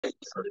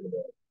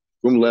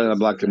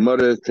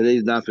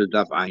Today's daf is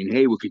daf Ayin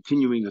Hey. We're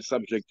continuing the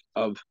subject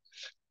of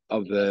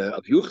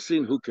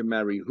Yuchsin, who can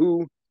marry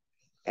who,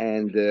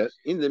 and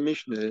in the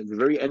Mishnah, the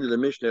very end of the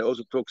Mishnah, it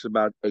also talks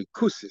about a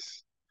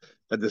kusis,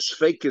 that the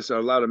Sfeikis are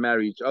allowed to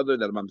marry each other,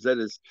 that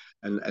Mamzedes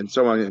and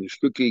so on, and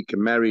Shtuki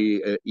can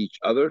marry each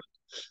other.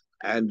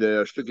 And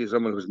Shtuki is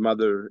someone whose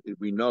mother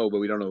we know, but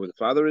we don't know who the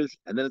father is.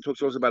 And then it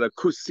talks also about a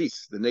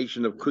Kusis, the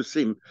nation of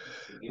Kusim.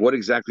 What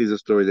exactly is the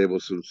story they will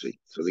soon see.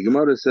 So the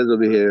Gemara says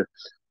over here,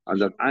 on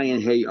the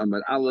Ayin Hey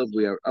Amar Aleph,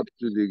 we are up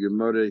to the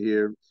Gemara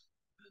here.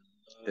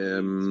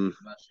 There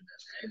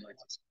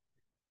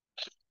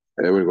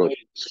we go.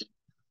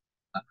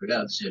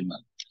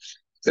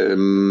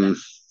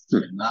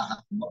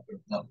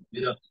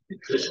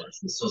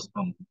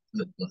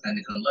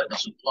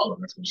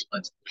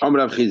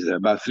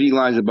 About 3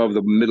 lines above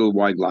the middle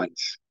wide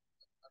lines.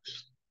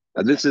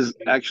 This is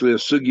actually a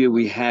sugya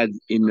we had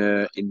in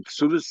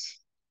Ksubis,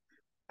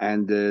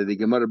 and the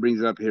Gemara brings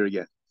it up here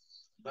again.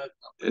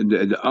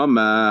 The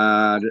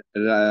Amar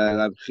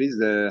Rav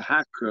Chizda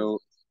Hakel,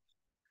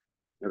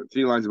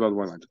 3 lines above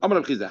 1 line. Amar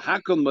Rav Chizda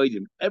Hakel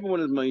Moedim.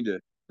 Everyone is moedim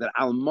that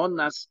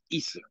Almonas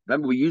Isa.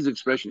 Remember, we use the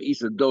expression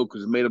Isa dough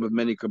because it's made up of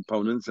many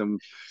components, and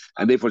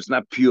therefore it's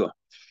not pure.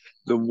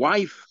 The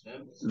wife,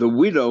 the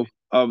widow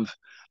of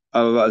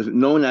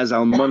known as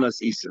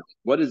Almonas Isa.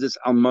 What is this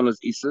Almonas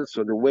Isa?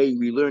 So the way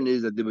we learn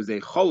is that there was a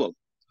cholol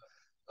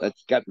that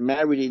got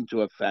married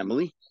into a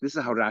family. This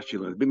is how Rashi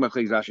learns. Big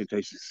Machlekes Rashi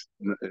Tesis.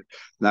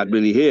 Not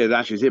really here.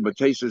 Rashi's here, but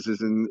Tesis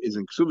is in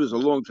Ksubas, a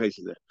long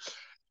Tesis there.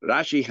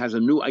 Rashi has a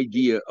new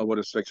idea of what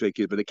a svek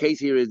is. But the case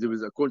here is there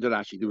was, according to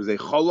Rashi, there was a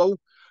cholol,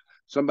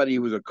 somebody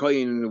who was a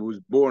kohen who was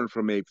born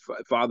from a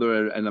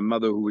father and a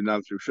mother who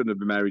shouldn't have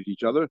been married to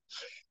each other,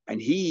 and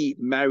he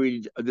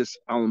married this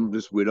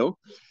widow,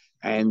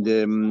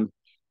 and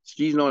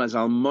she's known as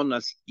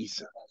Almonas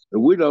Isa, the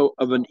widow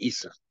of an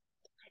Isa.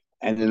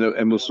 And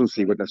we'll soon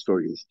see what that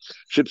story is.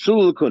 So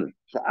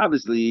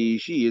obviously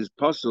she is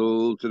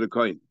puzzled to the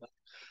kohen.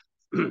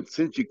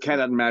 Since you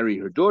cannot marry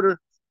her daughter,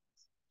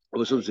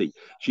 we'll soon see.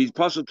 She's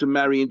puzzled to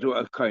marry into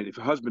a kohen. If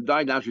her husband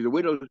died, now she's a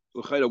widow.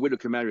 A widow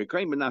can marry a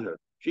kohen, but not her.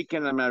 She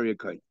cannot marry a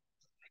kohen.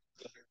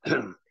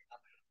 I'll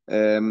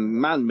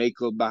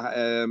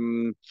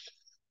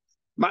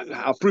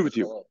prove it to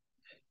you.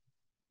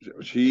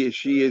 She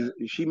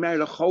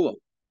married a cholol.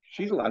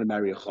 She's allowed to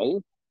marry a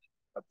cholol.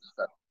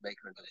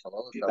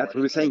 That's what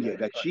we're saying here,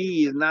 that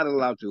she is not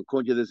allowed to,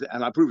 according to this,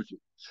 and I'll prove it to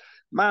you.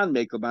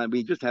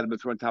 We just had it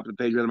before on top of the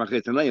page, and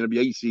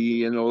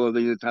all of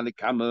the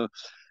Tanakama,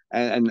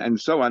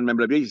 and so on.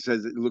 Remember, Rabbi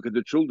says, look at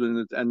the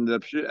children, and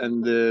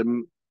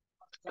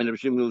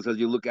Shimon says,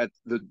 you look at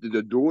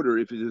the daughter.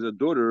 If it is a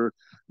daughter,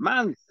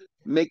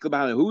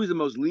 who is the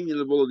most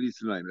lenient of all of these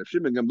tonight?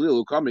 Shimon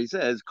Gamliel he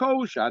says,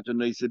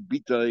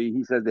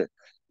 he says that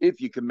if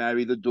you can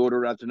marry the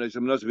daughter after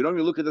someone else, we don't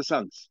even look at the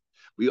sons.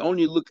 We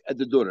only look at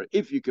the daughter.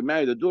 If you can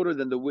marry the daughter,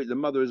 then the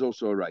mother is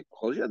also a right.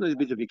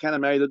 If you cannot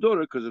marry the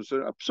daughter because of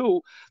a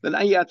psul, then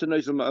you have to know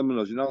you're not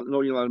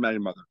allowed to marry the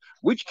mother.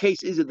 Which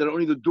case is it that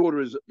only the daughter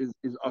is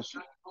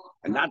usher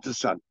and not the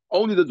son?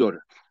 Only the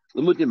daughter.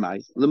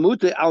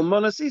 Lemute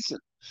almana sisa.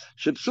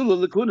 Shepsula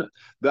lekuna.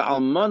 The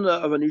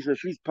almana of Anisha,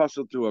 she's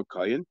puzzled to a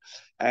kohen,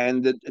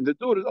 and the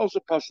daughter is also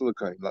puzzled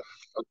to a kohen.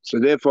 So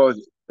therefore,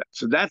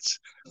 that's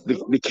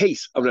the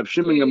case of Reb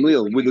Shimon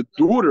Gamliel with the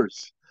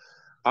daughters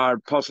are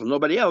puzzled.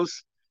 Nobody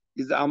else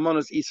is the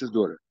Almonas Isa's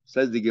daughter.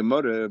 Says the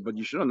Gemara, but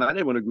you should know, not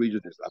everyone agrees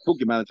with this.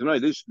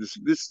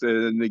 This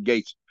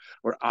negates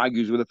or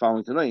argues with the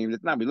following tonight.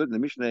 It's not. We look in the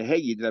Mishnah. Hey,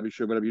 you did Rabbi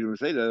Yeshua, but Rabbi Yeshua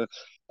say that.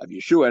 Rabbi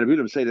Yeshua and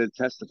Rabbi Yeshua say that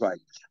testify.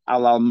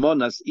 Al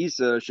Almonas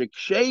Isa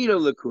sheksheira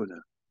lakuna.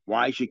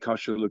 Why is she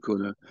kosher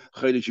lakuna?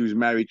 She was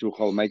married to a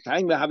chol. My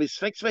time we have is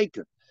svek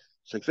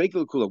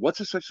lakuna. What's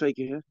a svek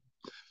here?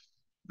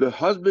 The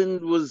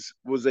husband was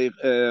a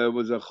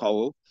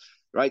chol.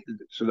 Right,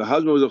 so the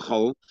husband was a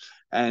chol,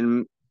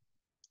 and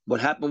what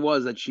happened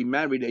was that she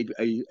married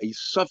a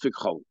suffix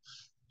chol.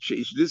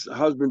 This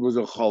husband was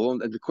a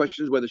chol, and the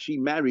question is whether she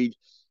married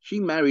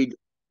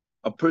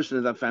a person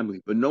in that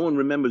family, but no one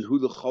remembers who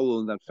the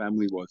chol in that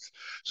family was.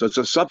 So it's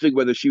a suffix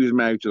whether she was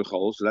married to the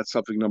chol. So that's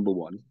suffix number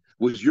 1.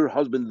 Was your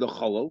husband the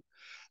chol?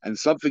 And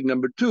suffix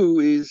number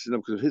 2 is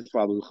because his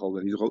father was a chol,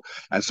 and he's a chol.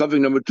 And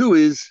suffix number 2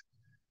 is,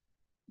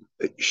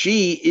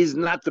 she is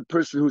not the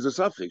person who's a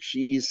suffix.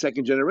 She is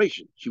second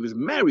generation. She was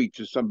married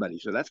to somebody,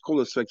 so that's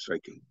called a svek.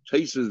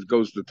 Chases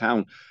goes to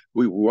town.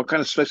 What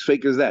kind of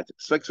svek is that?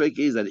 Svek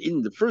is that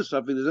in the first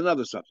suffix there's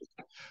another suffix,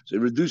 so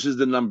it reduces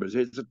the numbers.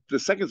 The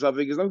second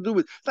suffix is nothing to do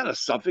with. It's not a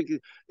suffix.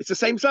 It's the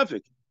same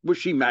suffix. Was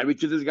she married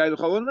to this guy the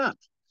chol or not?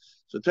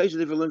 So Taisha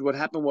different learns what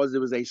happened was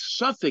there was a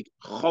suffix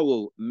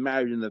chol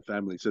married in the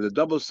family. So the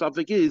double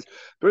suffix is,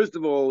 first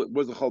of all,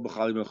 was the chol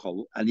b'chalim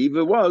chol, and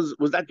even was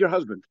that your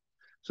husband?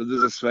 So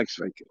there's a svek.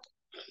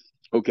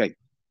 Okay,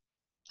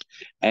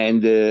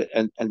 and the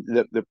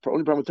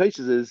only problem with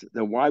Taisus is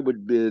that why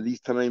would these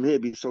Tanaim here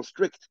be so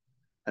strict?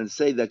 and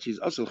say that she's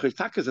also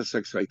chaytakas a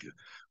sex faker.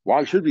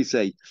 Why should we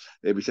say?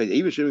 If we say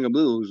even Shimon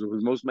Gamliel,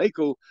 who's most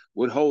makel,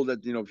 would hold that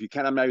if you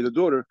cannot marry the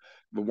daughter,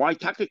 but why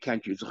taka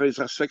can't you? It's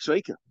a sex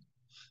faker.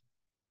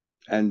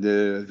 And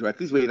at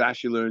least way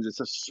Rashi learns it's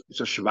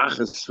a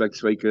shvaches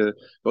sex faker.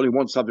 Only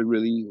one subject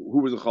really. Who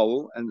was a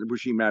chol and was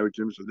she married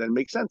to him? So then it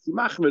makes sense.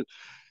 Machmed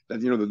that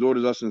the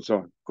daughter's us and so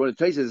on. According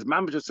to Taisa,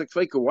 mamash a sex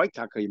faker. Why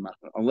taka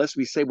machmed? Unless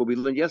we say what we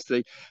learned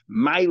yesterday,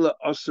 maila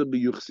asa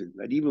biyuchsin.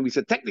 That even we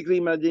said technically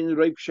madin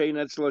rape shein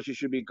etzla she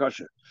should be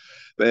kosher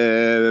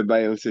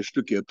by let's say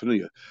shtuki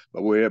pnuya,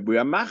 but we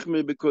are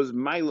machmed because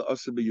maila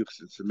asa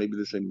biyuchsin. So maybe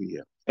the same thing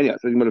here. Anyhow,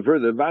 so you want to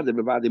further vade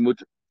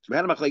mutter. So we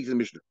had a machlekes in the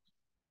Mishnah.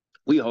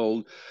 We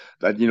hold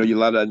that you're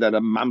allowed that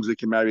a mamzer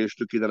can marry a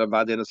shtuki, that a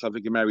vade and a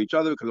safik can marry each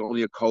other because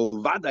only a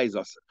kol vade is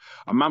us.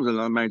 A mamzer is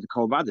not married to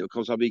kol vade,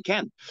 kol safik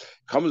can.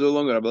 Comes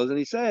along with Rabbi and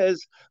he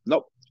says,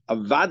 no, a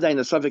vade and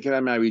a safik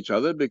cannot marry each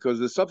other because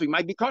the safik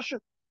might be kosher,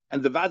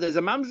 and the vade is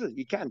a mamzer.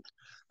 You can't,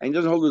 and he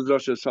doesn't hold the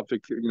drasha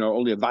safik.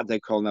 Only a vade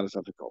kol, not a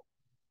safik kol.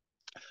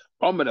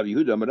 Omer Rabbi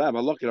Yehuda, Omer Rav,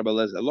 Allah Rabbi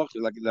Lezer, Allah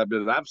like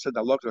Rav said,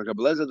 Allah like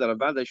Rabbi Lezer that a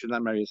vade should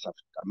not marry a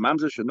safik. A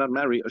mamzer should not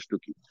marry a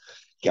shtuki.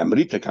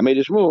 Kamrita Kamei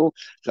Shmuel.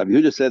 So Rabbi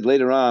Yehuda said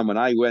later on when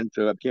I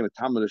became a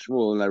Talmud of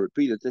Shmuel and I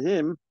repeated to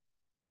him,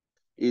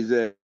 is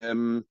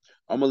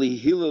Amali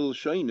Hillel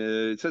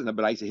Shoine. It says in the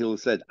Baraisa Hillel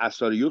said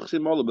Asar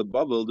Yuchsim Ola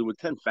Bavel. There were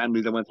 10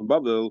 families that went from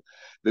Bavel.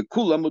 The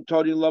Kulam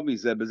Mutari Lavi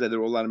said they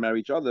were all allowed to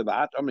marry each other.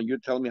 But you're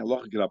telling me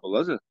Allah get up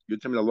Lezer. You're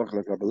telling me Allah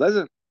get up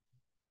Lezer.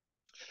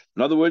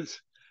 In other words,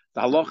 the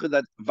halacha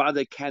that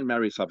Vade can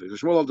marry a suffix. The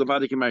Shmuel holds the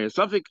Vade can marry a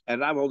suffix,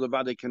 and Rav holds the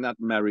Vade cannot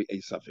marry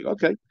a suffix.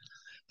 Okay.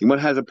 One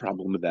has a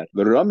problem with that.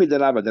 But Rami the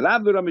Rav, Rami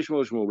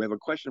Shmuel Shmuel. We have a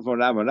question for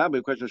Rav, and Rav,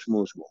 a question for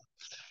Shmuel Shmuel.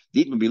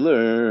 Didn't be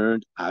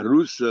learned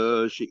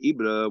Arusa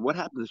Sheibra. What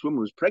happened? This woman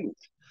was pregnant.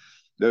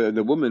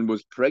 The woman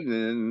was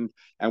pregnant,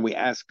 and we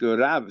asked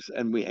Rav,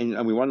 and we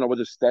want to know what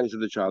the status of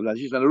the child. Now,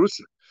 she's an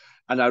Arusa.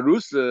 And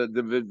Arusa,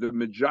 the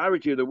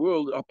majority of the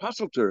world are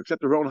puzzled to her,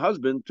 except her own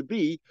husband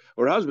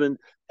or husband.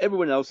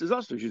 Everyone else is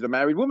Usher. She's a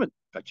married woman.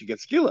 In fact, she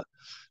gets skilla.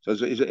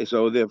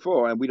 So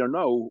therefore, and we don't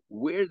know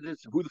who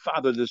the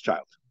father of this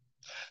child.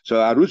 So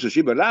Arusa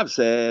Shiba Rav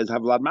says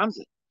Havlad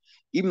Mamzer.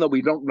 Even though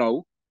we don't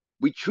know,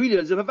 we treat it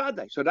as if a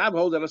vadai. So Rav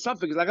holds that a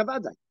suffix is like a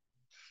vadai.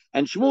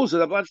 And Shmuel says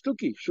Havlad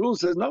Shtuki. Shmuel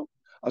says no.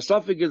 A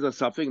suffix is a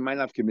suffix, might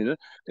have community.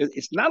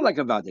 It's not like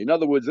a vadai. In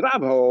other words,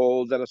 Rav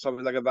holds that a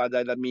suffix is like a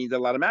vadai. That means they're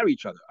allowed to marry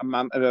each other. A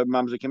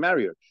mamzer can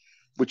marry her,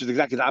 which is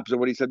exactly the opposite of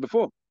what he said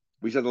before.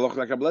 We said the loch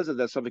like a blazer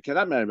that suffix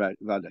cannot marry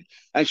vadai.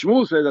 And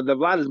Shmuel says that the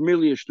vlad is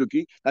merely a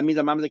shtuki. That means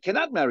a mamzer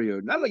cannot marry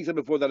her. Not like he said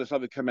before that a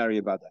suffix can marry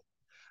a vadai.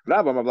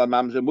 Rav Amavlad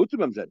Mamzer Mutu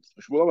Mamzeris.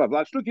 Shmuel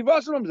Amavlad Shtuki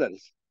Vasa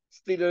Mamzeris.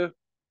 Stida.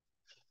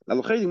 Now,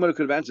 L'chayim Gemara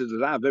could have answered the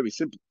Rav very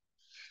simply.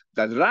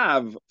 That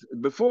Rav,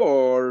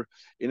 before,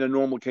 in a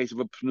normal case of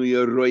a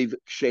Pnuya Roiv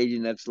Shady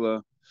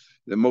Netzla,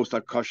 the most are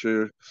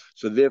kosher.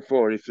 So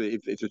therefore, if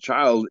a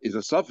child is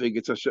a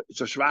suffix, it's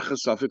a shvacha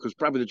suffix because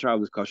probably the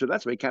child is kosher.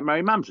 That's why he can't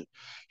marry Mamzer.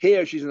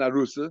 Here she's an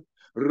Arusa.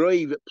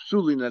 Roiv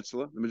Psuli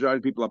Netzla. The majority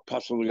of people are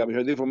puzzled over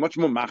here. Therefore, much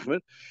more machmer,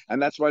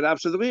 and that's why Rav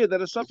says over here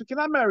that a suffix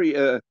cannot marry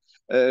so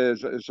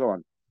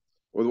on.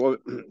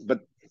 But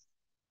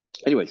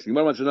anyways, the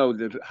Gemara wants to know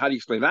how do you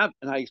explain Rav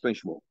and how do you explain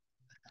Shmuel.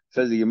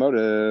 Says the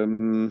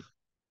Gemara,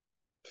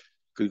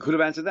 could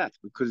have answered that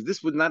because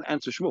this would not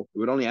answer Shmuel. It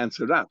would only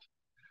answer Rav.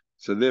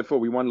 So therefore,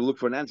 we want to look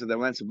for an answer that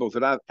will answer both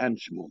Rav and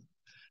Shmuel.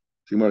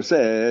 The Gemara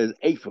says,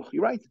 Eifuch,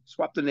 you're right.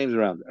 Swap the names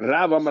around.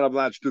 Rav Amar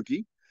Avlad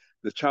Shtuki,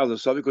 the child of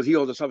Savi, because he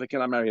holds a Savi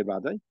cannot marry a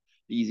Vadai.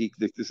 Easy,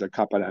 this is a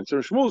kappa answer.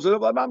 Shmuel says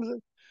Avlad Mamzer.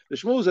 The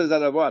Shmuel says that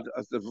the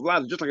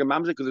Vlad is just like a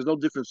Mamzer because there's no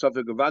different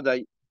suffix of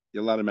Vadai.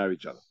 You're allowed to marry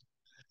each other.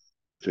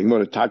 So you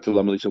want to talk to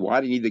them and he said,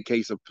 why do you need the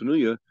case of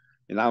Penuya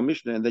in our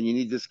Mishnah, and then you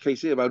need this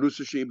case here about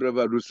Rusa Shibra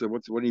Rusa?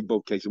 What do you need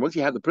both cases? Once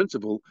you have the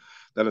principle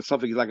that a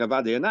suffix is like a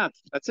Vadai or not,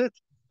 that's it.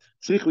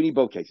 We need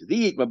both cases.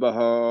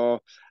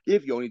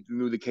 If you only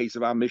knew the case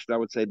of our Mishnah, I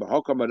would say,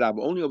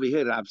 only over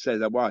here Rav says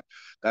that what?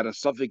 That a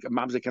suffix,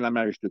 Mamzer cannot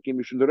marry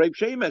Shtukim, the rape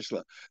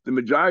Sheimesla. The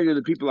majority of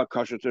the people are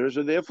kosher to her,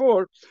 so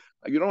therefore,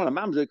 you don't want a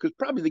Mamzer because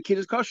probably the kid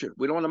is kosher.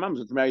 We don't want a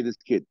Mamzer to marry this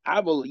kid.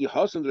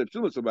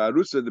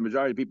 The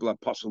majority of people are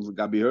apostles of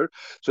Gabi her,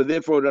 so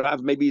therefore Rav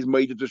maybe is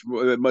made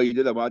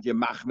to about your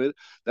Machmir,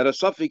 that a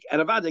suffix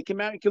and a Vade can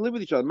live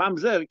with each other. A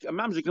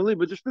Mamzer can live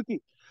with the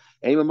Shtuki.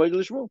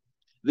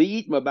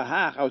 The Yitma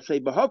Bahach, I would say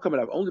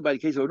Bahakam only by the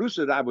case of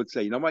Rusa, I would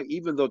say, you know what,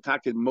 even though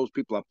Takin, most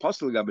people are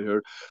apostle Gabi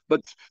her,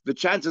 but the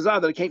chances are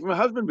that it came from a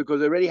husband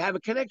because they already have a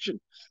connection.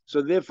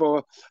 So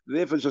therefore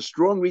it's a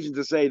strong reason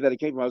to say that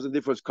it came from a husband,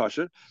 therefore it's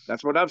kosher.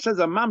 That's what I've said.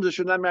 A mamzer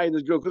should not marry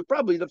this girl because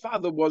probably the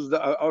father was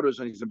the others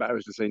and he's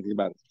embarrassed to say anything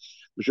about it.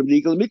 We should be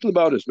equal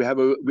about us. We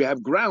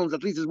have grounds,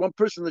 at least there's one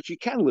person that she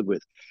can live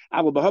with.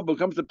 Abu Bahab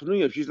comes to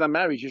Penuya, if she's not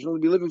married, she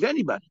shouldn't be living with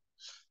anybody.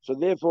 So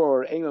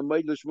therefore,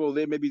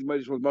 there maybe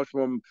much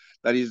more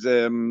that is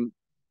a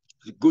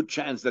good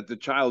chance that the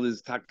child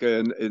is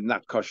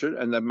not kosher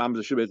and that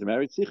mamzer should be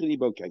married. In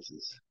both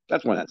cases.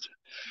 That's one answer.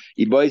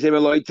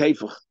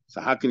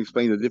 So how can you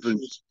explain the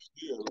difference?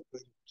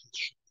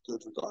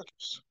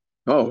 regardless.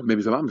 Oh, maybe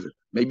it's a mamzer.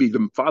 Maybe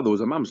the father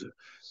was a mamzer.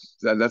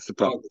 That's the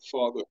problem. The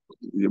father.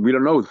 We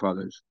don't know who the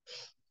father is.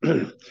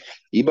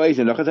 Ibai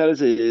and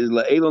Nachatalis is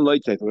Elon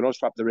Lightek. We don't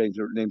swap the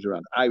names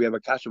around. We have a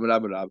Kasha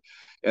Rab,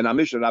 and I'm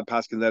Mishnah Rab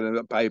Paskin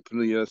that by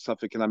Pnuya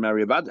Suffolk and I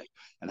marry a Bade.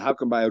 And how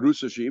come by a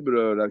Rusa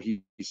Shibra that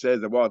he says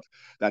that what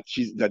that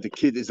the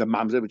kid is a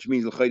mamzer, which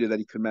means that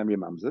he can marry a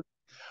mamzer.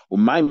 Well,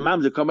 my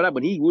mamzer coming up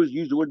when he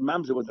used the word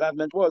mamzer, what that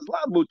meant was la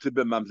mutter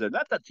be mamzer.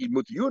 Not that he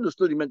mutter. You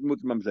understood he meant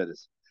mutter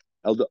mamzeres.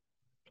 The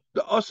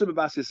Osir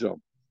Bas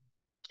Yisrael.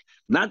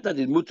 Not that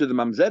it mutter the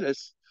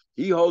mamzeres.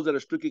 He holds that a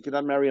Stuki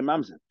cannot marry a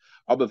mamzer.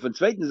 Aber von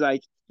zweiten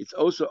Seite, it's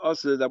also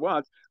that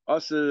what?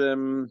 Also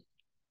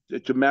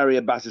to marry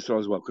a Bas Yisrael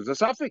as well. Because the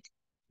suffix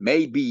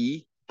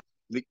maybe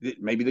the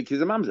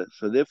kid's a mamzer.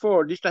 So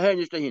therefore, nicht daher,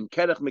 nicht dahin.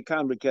 Kerech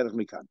mikan, kerech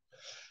mikan.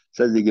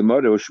 Says the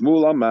Gemara,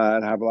 Shmuel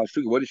Amar, have a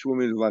Shtuki. What does Shmuel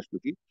mean with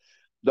Shtuki?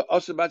 The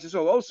Asa Bat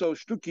Yisrael also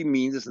Shtuki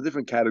means it's a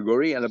different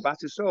category, and the Bat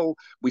Yisrael,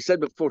 we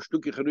said before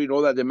Shtuki Charin,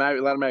 all that they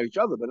allowed to marry each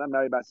other, but not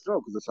marry Bat Yisrael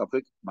because the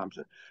suffix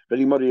mamzer. But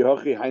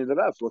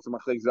what's the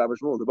Machlek Zav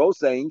Shmuel? They're both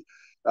saying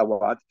that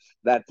what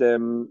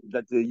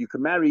you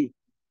can marry,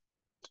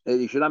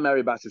 you should not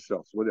marry Bat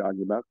Yisrael. So what are they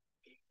arguing about?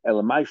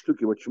 Ela my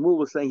Shtuki. What Shmuel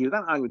was saying, he's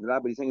not arguing with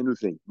that, but he's saying a new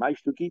thing. My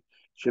Shtuki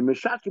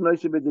shemeshakim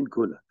loisebedin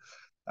kuna.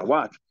 Now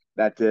what?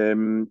 That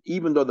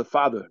even though the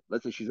father,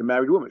 let's say she's a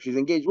married woman, she's an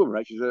engaged woman,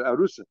 right? She's a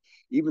arusa.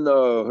 Even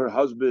though her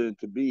husband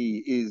to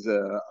be is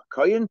a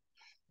kohen,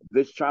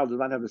 this child does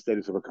not have the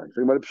status of a kohen.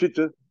 So about a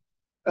pshita,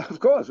 of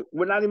course,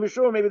 we're not even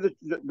sure. Maybe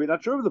we're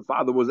not sure if the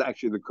father was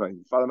actually the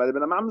kohen. The father might have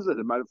been a mamzer.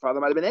 The father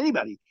might have been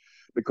anybody,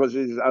 because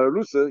he's a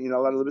arusa.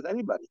 Allowed to live with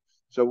anybody.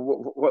 So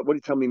what do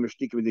you tell me,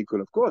 mishtikim v'dikun?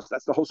 Of course,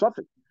 that's the whole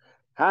suffix.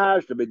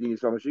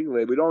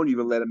 We don't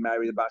even let him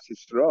marry the Bas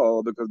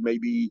Yisrael because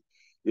maybe,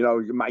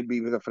 it might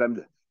be with a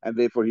friend, and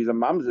therefore he's a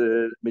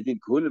mamzer.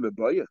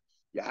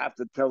 You have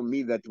to tell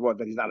me that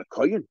he's not a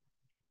kohen.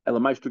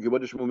 Elamai Shtuki.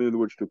 What does Shmuel mean with the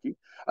word Shtuki?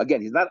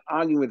 Again, he's not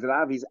arguing with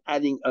Rav. He's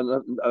adding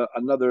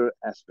another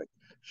aspect.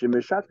 When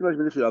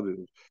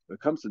it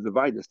comes to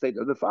divide the state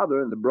of the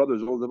father and the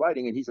brothers all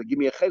dividing, and he said, "Give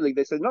me a chelik."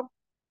 They said, "No,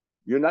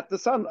 you're not the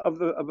son of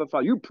the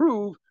father. You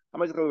prove.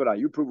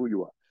 You prove who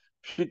you are."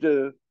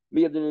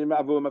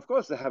 Of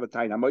course, they have a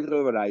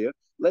taina.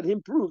 Let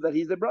him prove that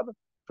he's the brother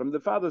from the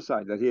father's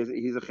side, that he's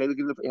a chelik.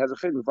 He has a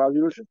chelik in the father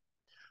Yerusha.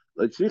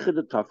 Let's see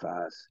the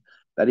toughest.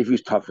 That if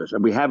he's toughest,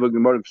 and we have a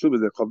Gemara Ksuba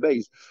the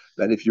Chaveis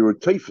that if you're a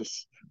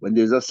typhus, when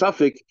there's a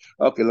suffix,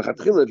 okay,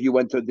 if you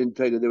went to didn't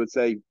tell you, they would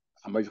say,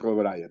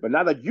 but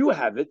now that you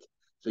have it,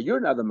 so you're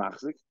now the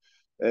machzik.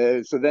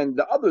 So then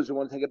the others who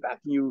want to take it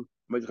back from you,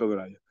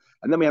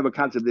 and then we have a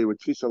concept there with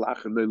tfisa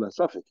la'achar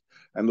suffix.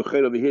 And the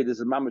over here, this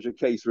is mamash a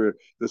case where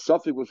the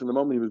suffix was from the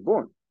moment he was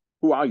born.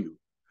 Who are you?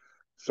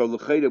 So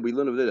l'chayda, we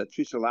learn over there that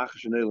tfisa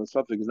la'achar and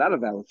suffix is not a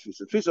valid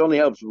tfisa. Tfisa only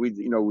helps. We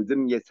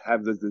didn't yet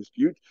have the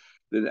dispute,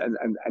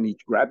 and he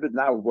grabbed it.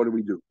 Now what do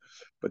we do?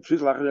 But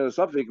tfisa la'achar and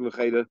suffix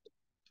l'chayda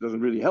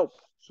doesn't really help.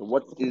 So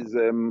what's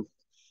the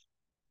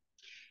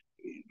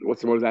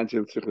most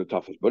answer to the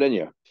toughest? But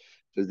anyhow,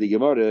 says the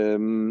Gemara.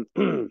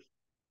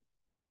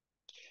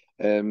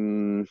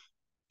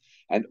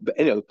 But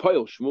anyway, the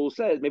Poil Shmuel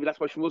says maybe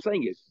that's why Shmuel's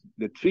saying it.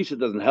 The Trisha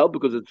doesn't help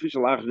because the Trisha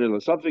lachnil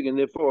is something, and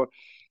therefore,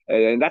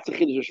 and that's the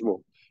Kiddush of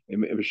Shmuel.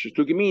 And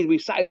Shtuki means we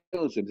silence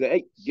him. Say,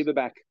 hey, give it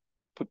back,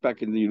 put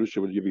back in the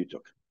Yerusha what you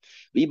took.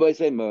 The boy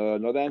say, no,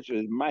 the answer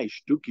is my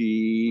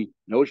Shtuki.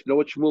 Know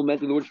what Shmuel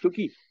meant in the word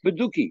Shtuki?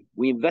 Beduki.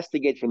 We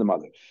investigate from the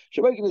mother.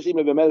 Shabbat can see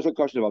maybe a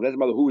question about that's the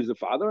mother who is the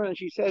father, and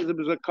she says it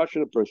was a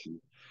kosher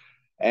person,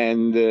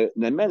 and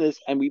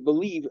Nemenis, and we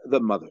believe the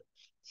mother.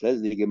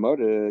 Says the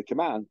Gemara, come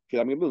on,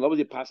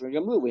 nobody passing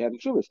Gamlu. We have the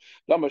Shuvas.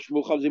 We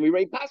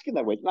already passing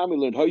that way. Now we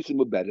learned Hoisim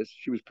Muberes.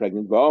 She was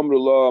pregnant.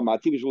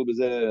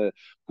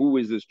 Who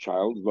is this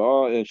child?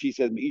 And she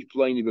said, each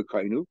playing the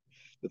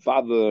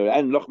father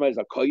and Nochmer is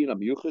a koyin, a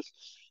miyuchas,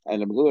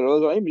 and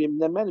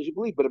the man is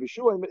believe, but I'm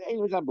sure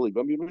anyone not believe.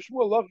 I'm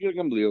sure Allah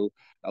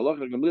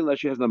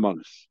she has no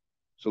manus.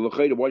 So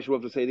why should we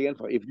have to say it again?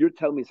 If you're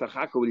telling me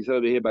Sachaka what he said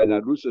over here by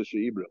Narusa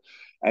Sheibra,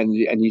 and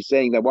he's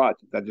saying that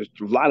that there's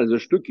Vlad is a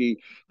Shtuki,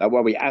 that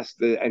what we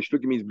asked, and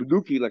Shtuki means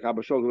Beduki, like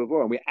Abba Shol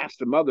before, and we asked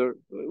the mother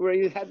where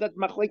he had that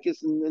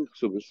machlekes in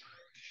Ksubas.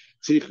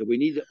 We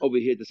need over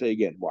here to say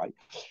again why.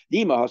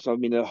 Dima Hasam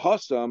mina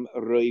Hasam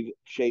Reiv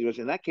Sheiros.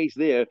 In that case,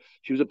 there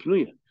she was a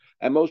Pnuyan,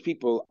 and most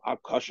people are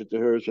kosher to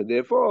her, so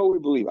therefore we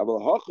believe.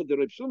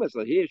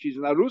 Here she's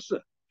an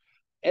Arusa.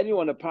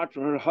 Anyone apart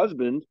from her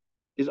husband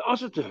is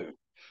also to her.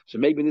 So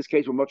maybe in this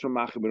case we're much more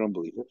machir, we don't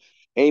believe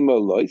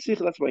it.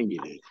 That's why you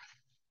need it.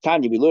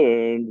 Tanya, we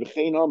learned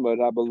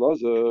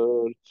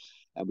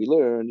and we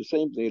learned the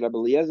same thing. Rabbi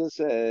Eliezer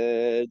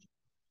said,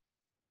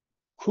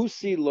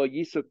 Kusi lo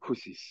yisa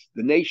kusis.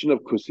 The nation of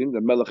Kusim,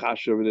 the Melech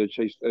Asher,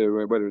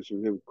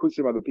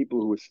 Kusim are the people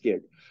who were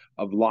scared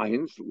of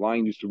lions.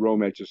 Lions used to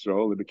roam at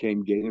Yisrael. They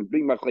became gay. And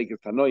big machlekes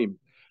Tanoim,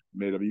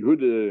 made of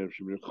Yehuda,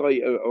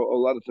 a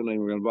lot of Tanoim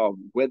were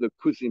involved. Whether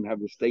Kusim have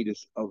the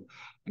status of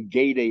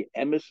Gede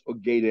Emes or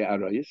Gede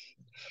Arayis.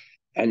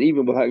 And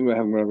even when I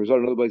was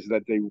in other places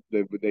that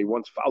they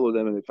once followed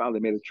them and they found they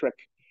made a trek.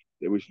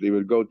 They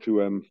would go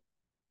to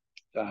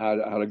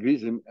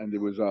Haragrizim, and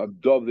there was a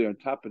dove there on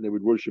top, and they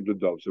would worship the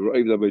dove. So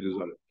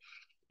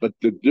but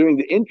during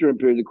the interim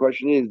period, the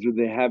question is, do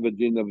they have a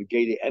din of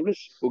Gede Emes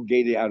or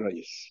Gede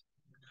Arayis?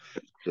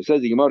 So it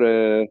says the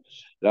Gemara,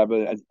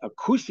 a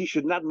Kusi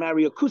should not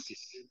marry a Kusis.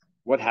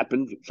 What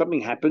happened?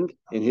 Something happened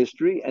in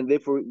history, and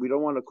therefore we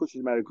don't want a Kusis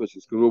to marry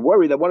Kusis because we're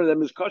worried that one of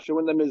them is kosher,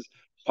 one of them is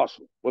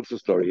possible. What's the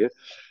story here?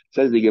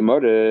 Says the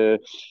Gemara,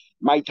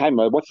 my time.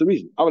 What's the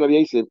reason?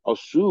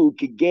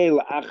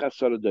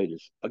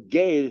 A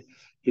Gael,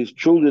 his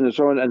children, and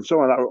so on and so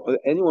on.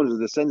 Anyone who's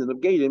a descendant of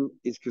Gaelim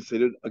is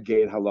considered a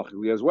Gael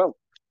halachically as well.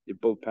 If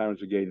both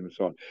parents are Gaelim and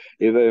so on,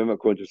 if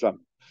according to some.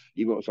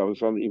 Even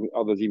some, even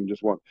others, even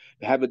just one.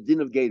 They have a din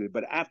of Gator,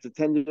 but after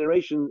 10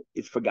 generations,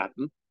 it's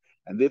forgotten,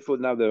 and therefore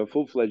now they're a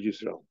full-fledged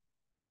Yisrael.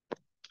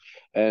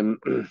 And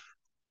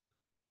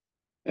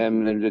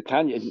the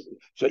Tanya,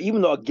 so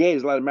even though a gay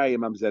is allowed to marry a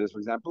mamzeres, for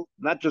example,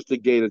 not just the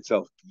gay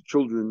itself, the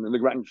children and the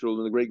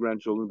grandchildren, the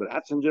great-grandchildren, but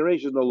at 10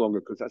 generations no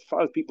longer, because as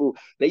far as people,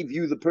 they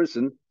view the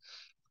person,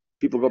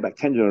 people go back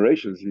 10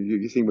 generations.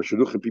 You think with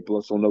Shidduchim, people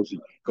are so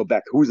nosy. Go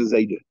back, who's a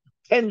Zayda?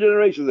 10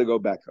 generations they go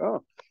back.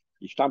 Oh,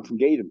 you stamp from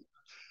Gadim.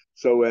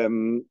 So,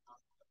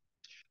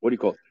 what do you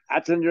call it?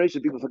 At 10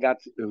 generations, people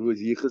forgot who is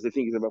Yichus. They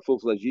think it's about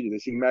full-fledged Yiddish. They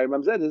think Mary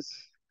Mamzedis.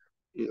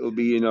 It'll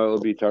be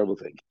a terrible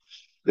thing.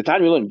 The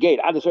time we learn, gate,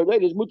 at a certain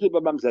rate is mutter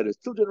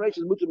b'mamzedis. 2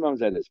 generations, mutter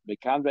b'mamzedis.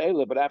 Mekan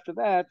ve'ela, but after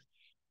that,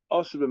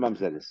 also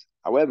b'mamzedis.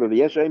 However, the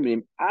Yesha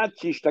Emrim, ad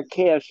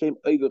tishtakei Hashem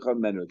oivechon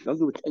menu. Don't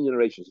do it 10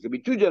 generations. It could be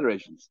 2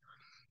 generations.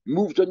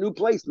 Move to a new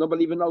place.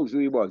 Nobody even knows who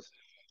he was.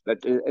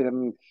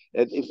 And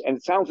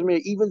it sounds to me,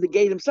 even the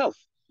gate himself,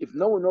 if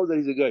no one knows that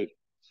he's a gate,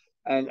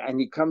 and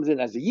he comes in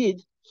as a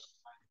Yid,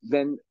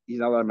 then he's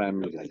not allowed to marry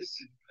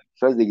Mamzedis.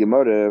 Says the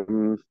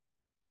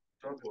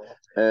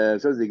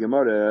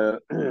Gemara,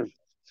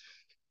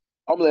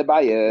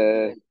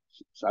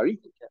 sorry?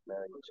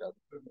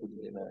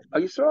 Oh,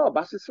 Yisrael,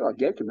 Bas Yisrael.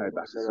 Gay can marry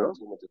Bas Yisrael.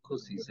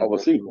 Oh, we'll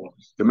see.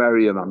 Can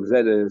marry a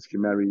Mamzedes,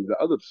 can marry the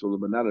other Psulim,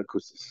 but not a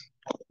Kusis.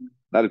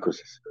 Not a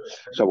Kusis.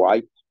 So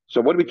why?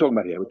 So what are we talking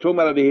about here? We're talking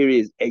about over here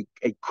is a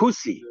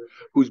Kusi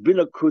who's been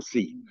a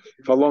Kusi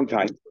for a long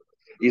time.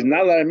 He's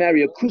not allowed to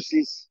marry a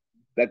Kusis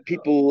that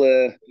people,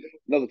 the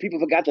people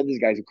forgot that this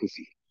guy's a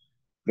Kusi,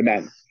 the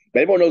man.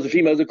 But everyone knows the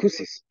female is a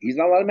Kusis. He's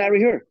not allowed to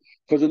marry her.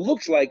 Because it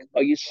looks like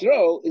a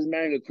Yisrael is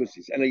marrying a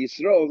Kusis. And a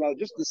Yisrael is not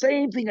just the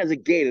same thing as a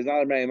Gate is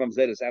not marrying a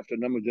Mamzedis after a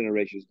number of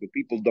generations, but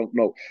people don't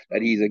know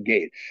that he's a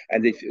Gate.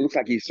 And it looks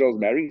like Yisrael is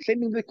marrying. Same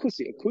thing with a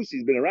Kusi. A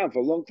Kusi's been around for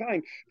a long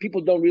time. People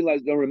don't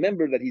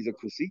remember that he's a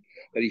Kusi,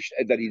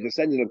 that he's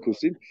descendant of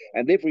Kusim,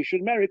 and therefore he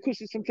should marry a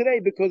Kusis from today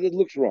because it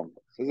looks wrong.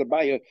 Says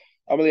Abaya,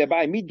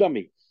 me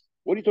dummy.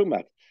 What are you talking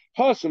about?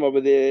 Hasim over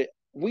there,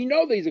 we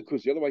know that he's a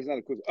Kusi, otherwise he's not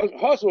a Kusi.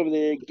 Hasim over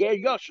there, Ger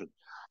Yoshin.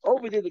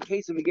 Over there, the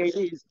case of the Gate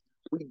is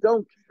we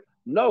don't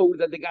know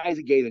that the guy is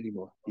a gay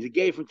anymore. He's a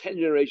gay from 10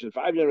 generations,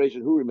 5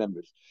 generations, who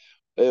remembers?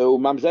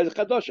 Mamzeres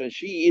Kadosh, and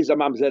she is a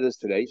Mamzeres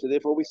today, so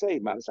therefore we say,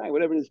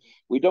 whatever it is,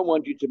 we don't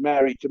want you to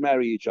marry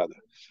each other.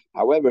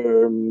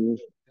 However,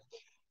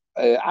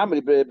 there it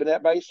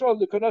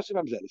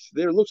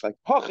looks like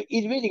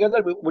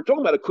we're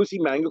talking about a kusi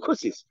marrying a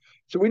kusis.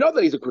 So we know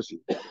that he's a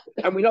kusi,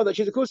 and we know that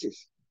she's a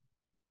kusis.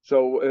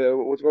 So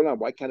what's going on?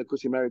 Why can't a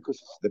kusi marry a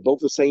kusis? They're both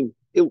the same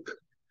ilk.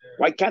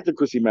 Why can't the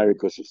kusi marry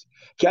kusis?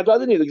 Can't the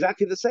other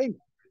exactly the same?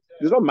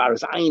 There's no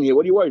maris ayin here.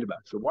 What are you worried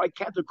about? So why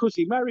can't the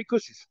kusi marry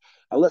kusis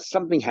unless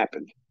something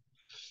happened?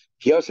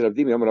 He said,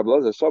 he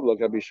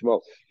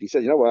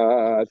said, you know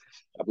what?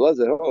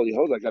 Ablazer, he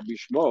holds like Rabbi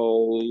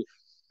Shmuel,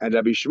 and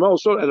Rabbi Shmuel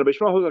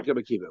holds like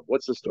Rabbi Kiva.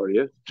 What's the story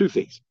here? 2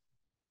 things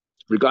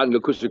regarding the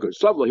kusi. He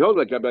holds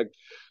like Rabbi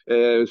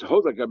Ablazer,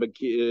 holds like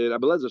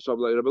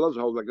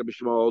Rabbi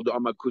Shmuel. The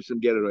Amar Kusim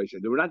Gerai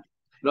said they were not.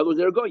 In other words,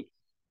 they're going.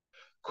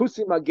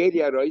 Kusim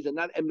Agedi Arais are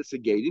not emes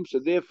Agedim, so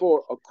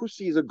therefore a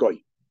kusi is a goy.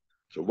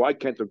 So why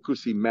can't a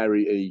kusi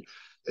marry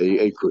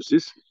a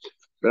kusis?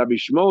 Rabbi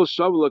Shmuel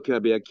Shavla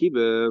Rabbi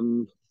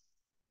Akiva.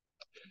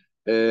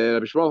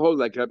 Rabbi Shmuel holds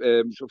like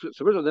so first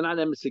of all they're not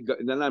emes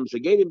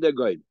Agedim, they're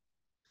goy.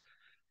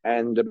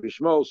 And Rabbi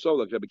Shmuel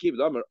Shavla Rabbi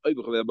Akiva.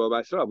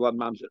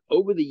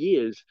 Over the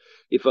years,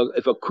 if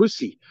a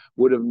kusi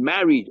would have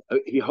married,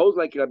 he holds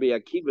like Rabbi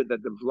Akiva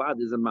that the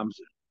vlad is a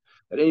mamzer.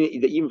 That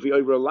even if you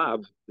over a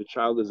lav, the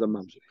child is a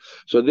mamzer.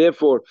 So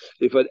therefore,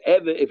 if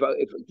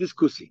this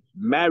kusi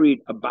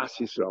married a bas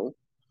Yisrael,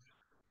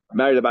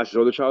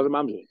 the child is a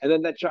mamzer, and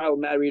then that child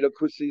married a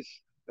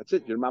kusis, that's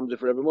it. You're mamzer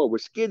forevermore. We're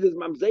scared there's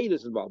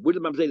mamzedis involved. Where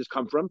did mamzedis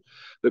come from?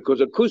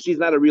 Because a kusi is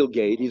not a real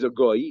gay. He's a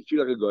goy. He's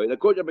like a goy. And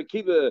according to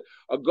Akiva,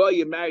 a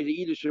goy marries a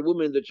Yiddish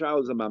woman, the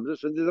child is a mamzer.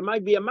 So there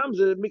might be a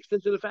mamzer mixed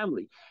into the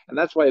family, and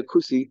that's why a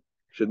kusi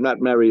should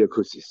not marry a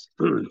kusis.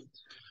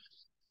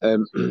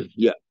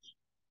 Yeah.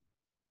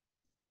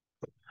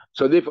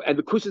 So therefore, and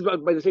the kusis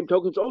by the same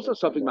token is also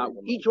something mount.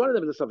 Each one of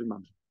them is a something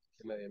mount.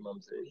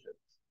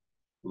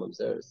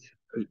 Mamzeres.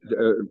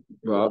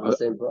 Well, the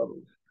same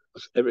problem.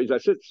 As I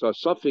said, so a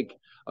suffix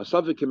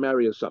can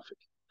marry a suffix.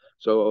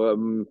 So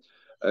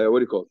what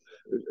do you call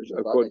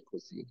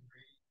it?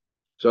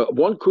 So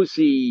one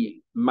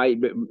kusi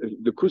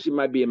the kusi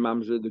might be a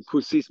mamzer, the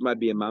kusis might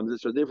be a mamzer,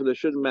 so therefore they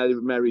shouldn't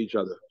marry each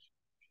other.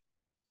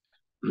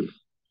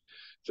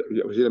 So,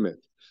 wait a minute.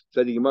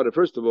 So the Gemara,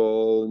 first of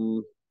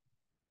all,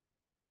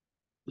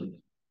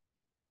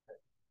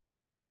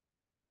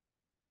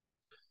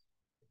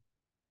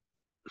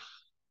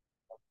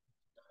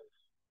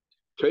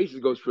 Traces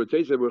goes for a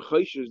Traces were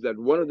chayshes that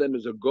one of them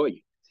is a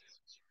goy.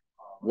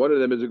 One of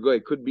them is a goy.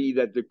 It could be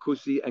that the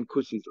kusi and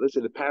kusis. Let's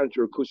say the parents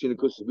are a kusi and a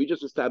kusi. We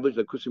just established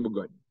that kusi were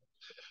goy.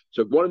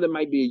 So one of them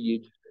might be a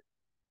yid,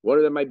 one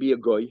of them might be a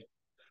goy.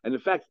 And in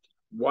fact,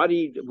 why do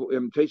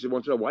you, Traces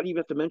wants to know, why do you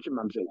have to mention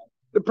mamzer?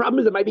 The problem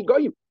is it might be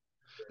goyim.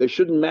 They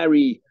shouldn't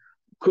marry.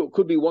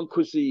 Could be one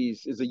kusi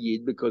is a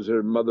yid because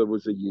her mother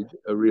was a yid,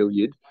 a real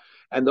yid,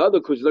 and the other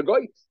kusi is a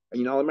goy, and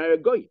you know I'll marry a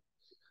goy.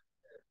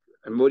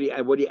 And what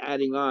are you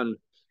adding on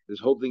this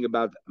whole thing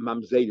about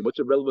mamzedim? What's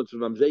the relevance of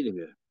mamzedim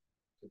here?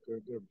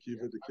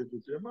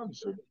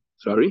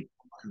 Sorry.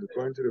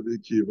 According to Rabbi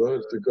Kiva,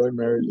 if the guy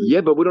married.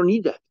 Yeah, but we don't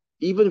need that.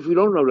 Even if we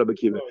don't know Rabbi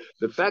Kiva,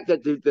 the fact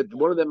that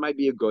one of them might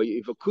be a goy,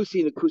 if a kusi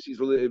and a kusi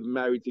live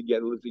married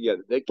together, live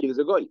together, their kid is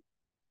a goy.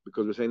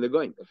 Because we're saying they're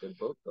going. But they're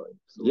both going.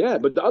 So yeah,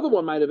 but the other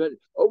one might have been,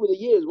 over the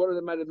years, one of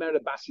them might have married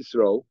a Bas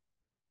Yisrael.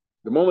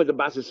 The moment the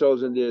Bas Yisrael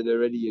is in there, they're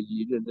already a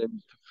Yid, and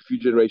then a few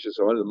generations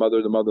so on, the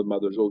mother's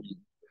all Yid.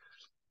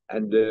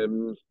 And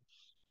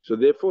so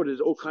therefore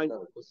there's all kinds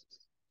of...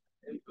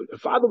 The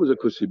father was a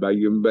Kusi,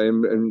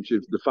 and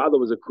the father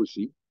was a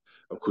Kusi,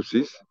 of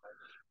Kusis,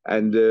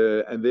 and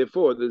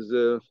therefore there's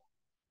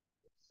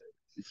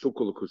it's still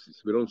called a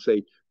Kusis. We don't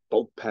say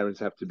both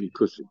parents have to be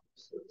Kusi.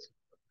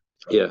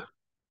 Yeah.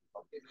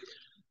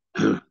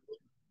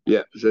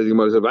 Yeah, so the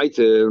Gemara says, right.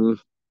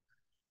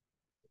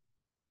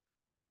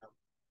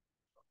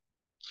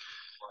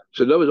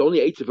 So there was only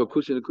eight for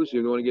kusi and kusi.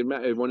 You want to get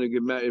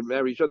married,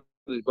 marry each other.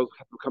 They both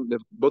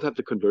have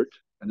to convert,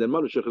 and then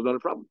manushach is not a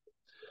problem.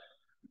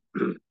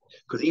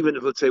 Because even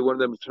if let's say one of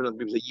them turns out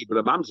to be a yid, but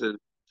a mamzer,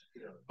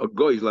 a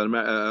goy is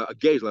a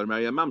gay is let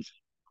marry a mamzer,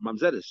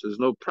 mamzeris. There's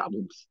no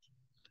problems.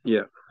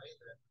 Yeah.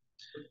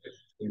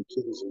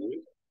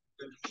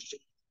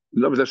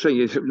 No, but I'm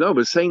saying no.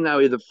 But saying now,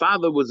 if the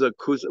father was a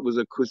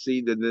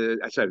kusi, then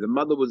the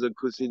mother was a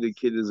kusi, the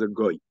kid is a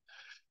goy.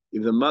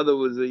 If the mother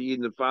was a yid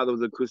and the father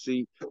was a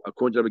kusi,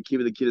 according to Rabbi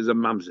Kiva, the kid is a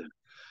mamzer.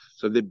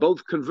 So if they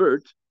both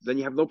convert, then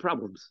you have no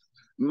problems.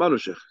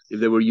 Manushach. If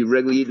they were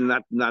regular yid and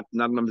not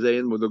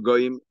mamzerim or the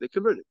goyim, they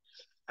converted.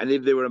 And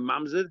if they were a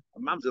mamzer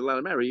allowed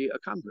to marry a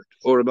convert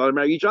or allowed to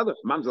marry each other.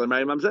 Mamzer allowed to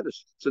marry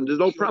mamzeris. So there's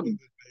no problem.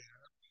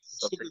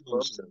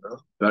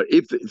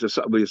 If it's a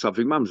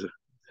suffix mamzer.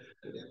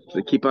 So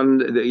they keep on,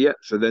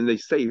 so then they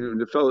stay.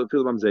 The fellow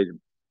mamzerim.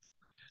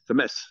 It's a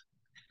mess.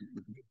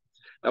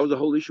 That was the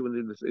whole issue when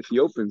the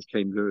Ethiopians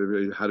came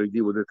to how to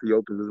deal with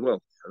Ethiopians as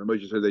well. And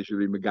Moshe said they should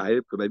be Megayah,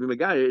 because maybe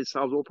Megayah, it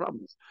solves all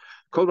problems.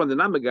 Called on the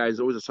non-Megayah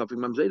is always a suffix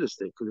mamzeda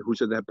state, who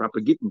said they have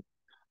proper gittin.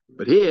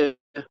 But here,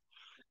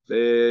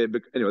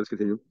 anyway, let's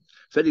continue.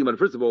 Saying about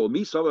first of all,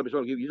 me saw the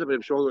child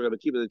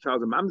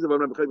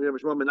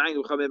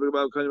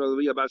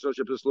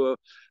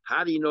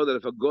how do you know that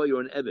if a goy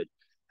or an eved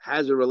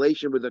has a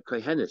relation with a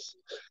kohenis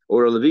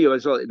or a levi,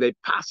 they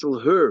passel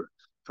her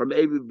from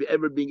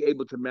ever being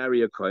able to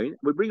marry a kohen?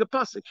 We bring a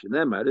pasuk.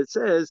 It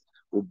says,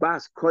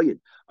 "Ubas kohen,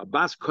 a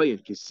bas kohen,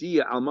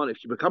 kisiya alman." If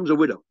she becomes a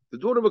widow, the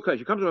daughter of a kohen,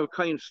 she comes from a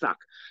kohen stock.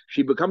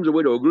 She becomes a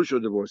widow, a grusha,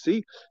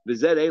 divorcee. She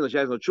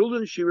has no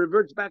children. She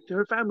reverts back to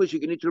her family. She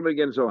can eat them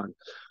again, and so on.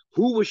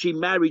 Who was she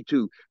married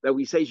to that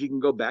we say she can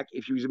go back?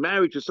 If she was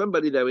married to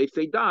somebody that if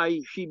they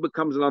die, she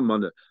becomes an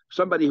almana,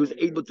 somebody who's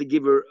able to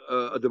give her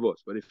a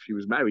divorce. But if she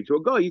was married to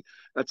a guy,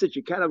 that's it.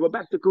 You cannot go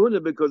back to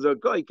kahuna because a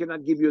guy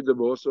cannot give you a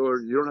divorce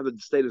or you don't have the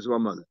status of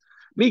almana.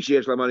 Now, if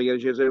you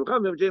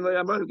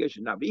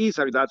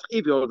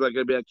hold like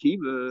a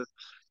kiva,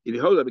 if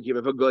you hold like a kiva,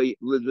 if a guy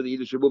lives with a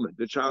Yiddish woman,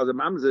 the child of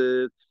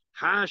mamzer,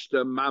 hash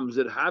the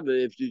mamzer have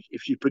it.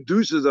 If she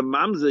produces a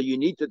mamzer, you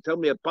need to tell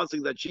me a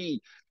pasuk that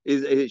she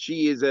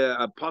is a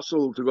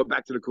apostle to go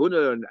back to the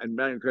kahuna and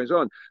marry and so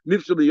on.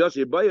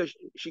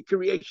 She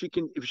can if she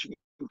can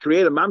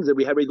create a mamzer.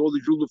 We have read all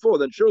the rule before.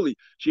 Then surely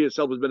she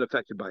herself has been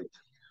affected by it.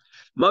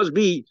 Must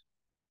be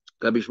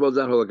Rabbi Shmuel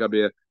Zahol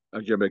Rabbi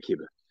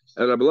Akiva.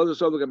 And Rabbi Lazar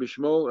saw like Rabbi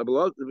Shmuel.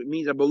 It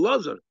means Rabbi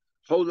Lazar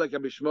holds like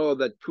Rabbi Shmuel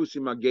that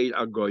kusim agayit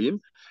are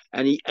goyim,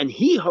 and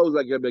he holds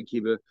like Rabbi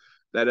Akiva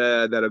that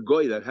a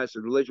goy that has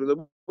a relation with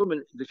a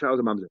woman, the child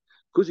of mamzer.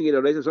 Kusim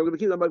agayit relates to Rabbi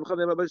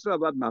Akiva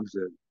about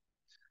mamzer.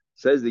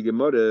 Says the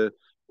Gemara,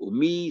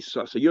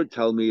 so you're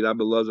telling me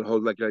Rabbi Lazar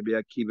holds like Rabbi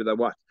Akiva that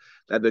what?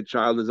 That the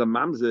child is a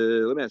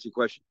mamzer. Let me ask you a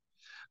question.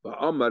 But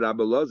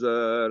Rabbi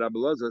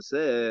Lazar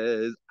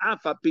says,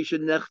 Afa Pisha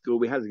Nechtu.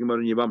 We have the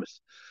Gemara in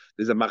Yavamis.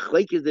 There's a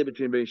machlekes there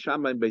between Beis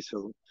Shammai and Beis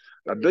Hillel.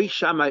 Beis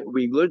Shammai,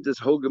 we learned this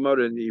whole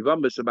Gemara in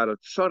Yavamis about a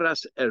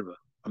tzoras erva.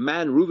 A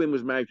man, Reuven,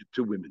 was married to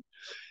two women,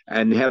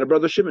 and he had a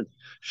brother Shimon.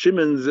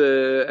 Shimon's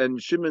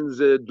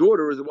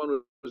daughter is the one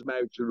who was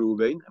married to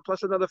Reuven,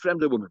 plus another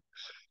friendly woman.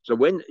 So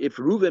if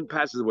Reuven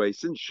passes away,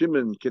 since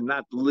Shimon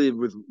cannot live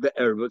with the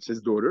Erva, it's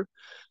his daughter,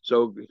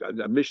 so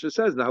the Mishnah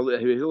says now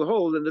he'll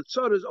hold, and the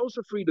Tzara is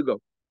also free to go.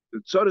 The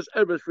Tzara's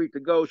Erva is free to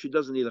go. She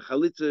doesn't need a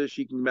chalitza.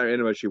 She can marry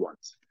anyone she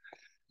wants.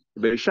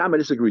 But Shammai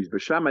disagrees.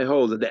 But Shammai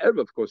holds that the Erva,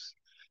 of course,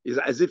 is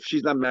as if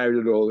she's not married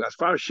at all. As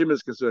far as Shimon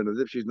is concerned, as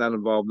if she's not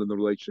involved in the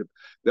relationship.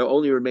 There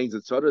only remains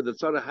the Tzara. The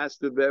Tzara has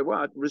to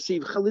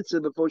receive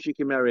chalitza before she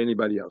can marry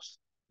anybody else.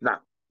 Now,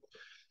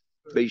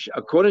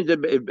 according to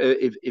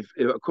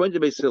according to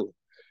Beis Hillel,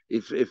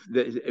 if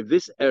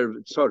this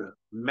Tzara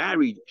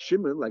married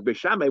Shimon like Beis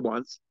Shammai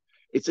wants,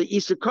 it's an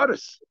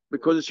Isakaris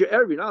because it's your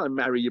Erev. You're not going to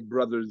marry your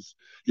brother,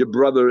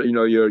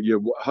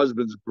 your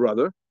husband's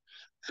brother.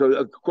 So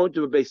according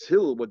to Beis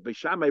Hillel, what Beis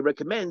Shammai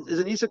recommends is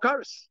an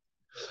Isakaris.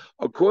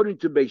 According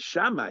to Beis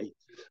Shammai,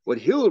 what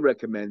Hillel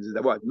recommends is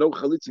that no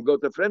chalitza go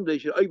to friend,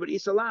 should over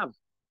Isalav.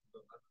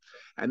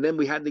 And then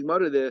we had the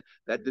Gemara there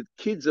that the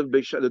kids of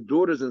the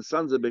daughters and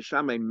sons of Beis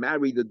Shammai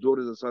married the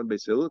daughters and sons of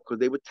Beis Hillel because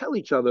they would tell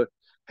each other,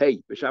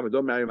 "Hey, Beis Shammai,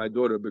 don't marry my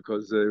daughter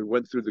because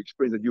went through the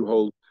experience that you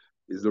hold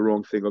is the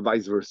wrong thing," or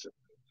vice versa.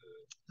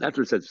 That's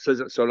what it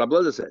says. So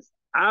Rabbi says,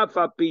 they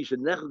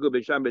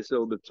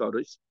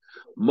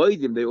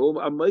all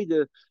are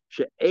moide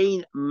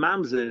she'ein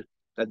mamzer,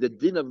 that the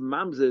din of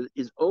mamzer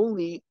is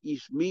only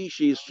ismi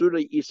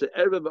she'isura isa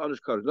erva v'anish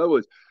kares. In other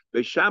words,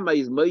 Beis Shammai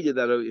is moide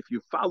that if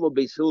you follow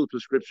Beis Hillel's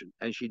prescription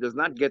and she does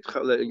not get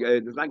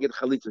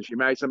chalitza, she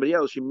marries somebody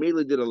else, she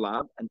merely did a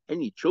lav, and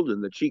any children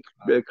that she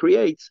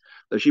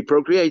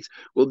procreates,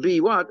 will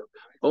be what?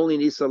 Only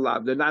an isa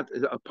lav. They're not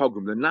a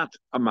pogrom. They're not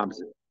a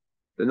mamzer.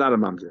 They're not a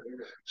mamzer.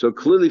 So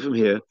clearly from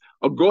here,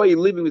 a goy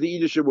living with the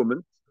Yiddish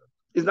woman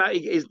does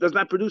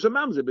not produce a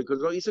mamzer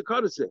because no isa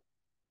kares.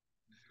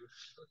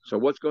 So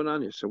what's going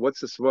on here? So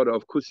what's the svara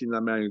of kusi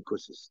not marrying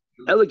kusis?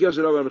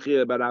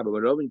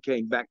 When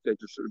came back there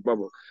to the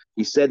bubble,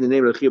 he said the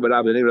name of Chia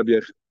Barabba, the name of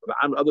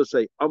Rabbi. Others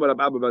say Amar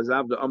Rabbi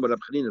Bazavda, Amar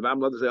Rabbi Chanina.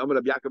 Others say Amar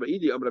Rabbi Yaakov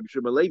Idi, Amar Rabbi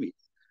Shimon Levi.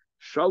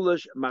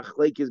 Shalosh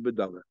machlekes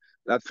bedava.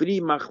 That three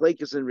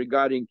machlekes in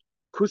regarding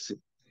kusim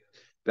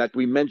that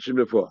we mentioned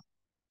before,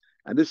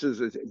 and this is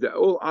they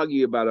all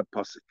argue about a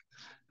pasuk.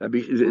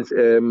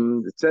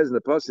 It says in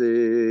the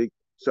pasuk.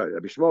 Sorry,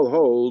 Rabbi Shmuel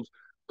holds.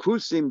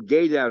 Kusim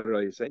Geder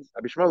Rois.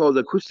 Rabbi Shmuel holds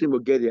that Kusim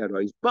were Geder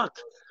Rois, but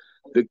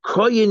the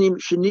Koyanim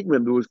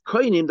Shenitmem, there was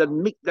Koyanim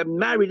that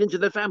married into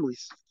their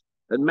families.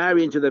 They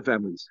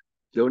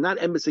were not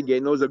emes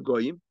again; those are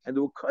goyim, and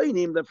there were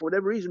Koyanim that, for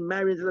whatever reason,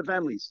 married into their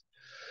families.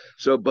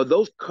 So, but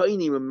those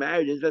Koyanim were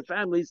married into their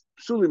families.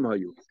 Sulim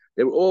hayu.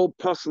 They were all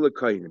pasal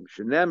Koyanim.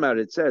 Shenemar,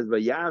 it says,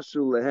 "Vayasu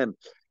lehem."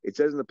 It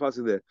says in the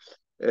pasuk there.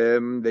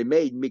 They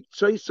made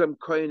mikzoisam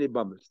koine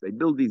bummers. They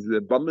built these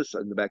bummers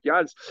in the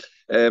backyards,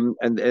 and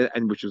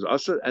which was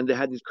usher, and they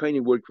had this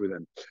koine work for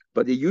them.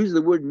 But they used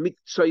the word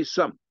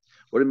mikzoisam.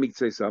 What is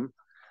mikzoisam?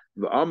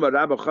 The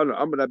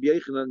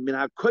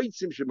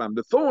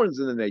thorns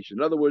in the nation.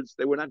 In other words,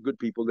 they were not good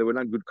people. They were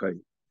not good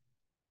koine.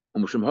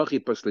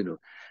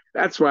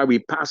 That's why we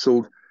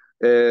passled.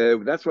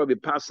 That's why we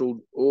passled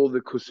all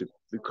the kusim,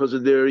 because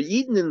of their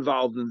Eden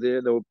involved in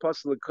there. There were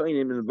passled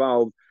koinim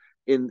involved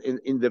in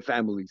their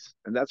families,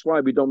 and that's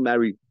why we don't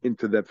marry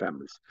into their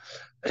families.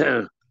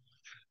 So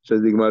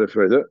the Gemara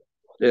further.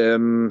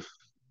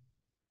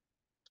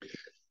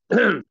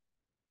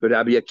 But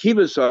Rabbi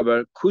Akiva saw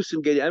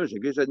kusim gedi emes.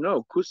 He said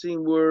no,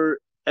 kusim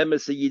were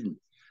emes yidin.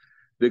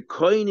 The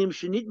koinim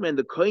shenitmen,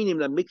 the koinim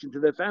that mixed into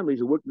their families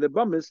who worked in their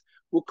bummas,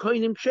 were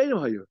koinim sheinu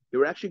hayu. They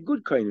were actually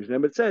good koinim.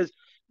 Remember, it says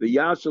the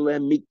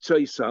yasulem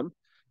miktoisam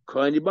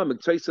koinim bum.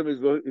 Miktoisam is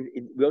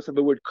we also have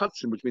the word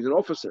katzim, which means an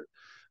officer,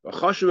 a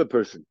chashuv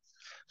person.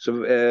 So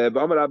the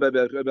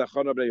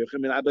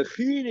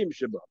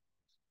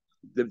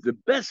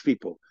best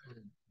people,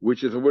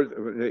 which is a word,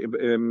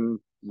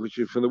 which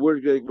is from the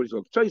word which is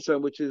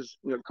tzoisam, which is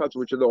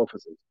which are the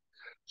officers.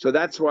 So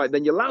that's why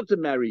then you're allowed to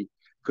marry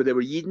because they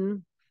were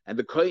Yidden and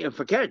the kohen and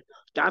forget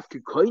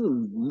dafke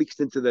kohen mixed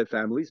into their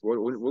families.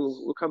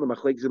 We'll call them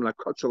machleksim like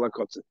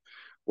kotzer.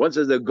 One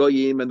says they're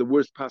goyim and the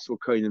worst possible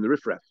kohen in the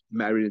riffraff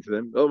married into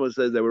them. The other one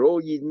says they were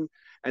all Yidden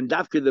and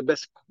dafke the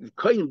best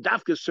kohen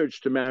dafke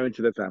searched to marry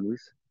into their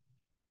families.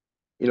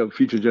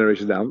 Future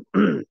generations down.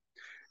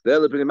 They're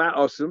looking at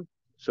awesome.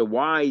 So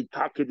why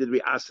Taka did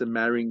we ask them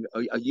marrying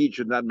a Yid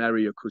should not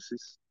marry a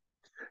Kusis?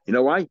 You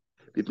know why?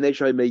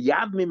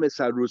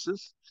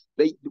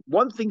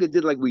 One thing they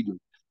did like we do,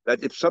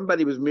 that if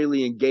somebody was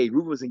merely engaged,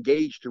 Reuben was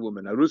engaged to a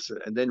woman,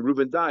 Arusa, and then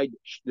Reuben died,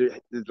 the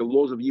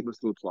laws of Yibam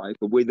still apply.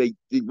 But where they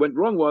went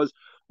wrong was,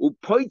 they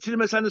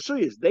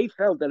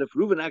felt that if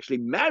Reuben actually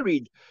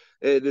married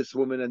this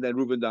woman and then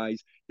Reuben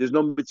dies, there's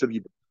no mitzvah of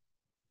Yibam.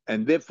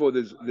 And therefore,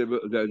 they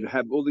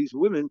have all these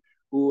women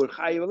who are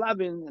chayiv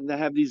lavin, and they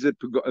have these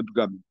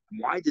pagam.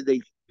 Why did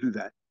they do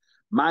that?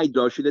 My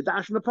doshi the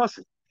dash in the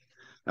pasuk.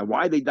 Now,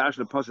 why they dash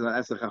the pasuk and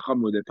ask the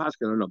chacham with their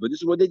pasuk, I don't know. But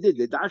this is what they did.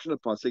 They dash the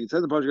pasuk. It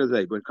says the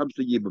pasuk when it comes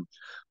to yibum,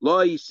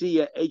 lo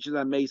yisiya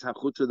eichet meis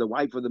hachutza. The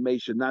wife of the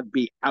maid should not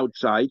be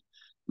outside.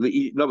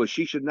 No, but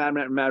she should not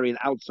marry an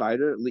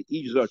outsider.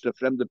 Le'ijzor, to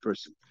friend the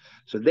person.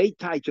 So they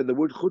tie to the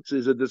word chutza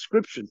is a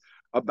description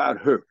about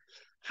her.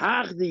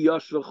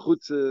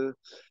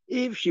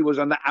 If she was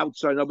on the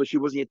outside, no, but she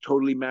wasn't yet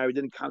totally married,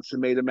 didn't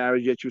consummate a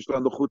marriage yet. She was still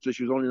on the chutza.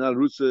 She was only not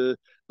rusa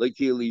like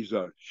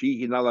Elizar.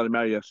 He's not allowed to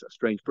marry a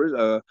strange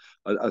person.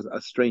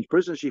 A strange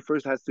person. She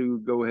first has to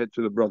go ahead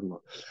to the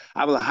brother-in-law.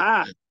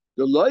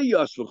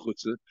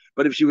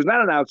 But if she was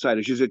not an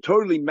outsider, she's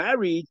totally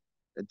married.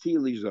 And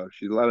Elizar,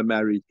 she's allowed to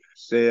marry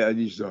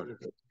Elizar.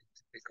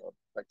 It's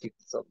not like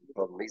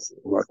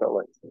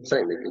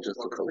saying they can just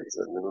do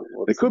chalitza.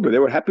 They could, but they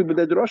were happy with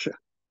their drasha.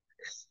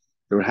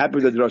 They were happy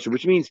with the drasha,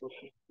 which means,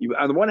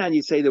 on the one hand,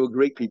 you say they were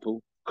great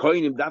people.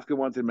 Koinim Dafka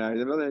wanted to marry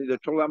them. On the other hand, they're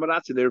total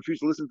amaratzi. They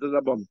refused to listen to the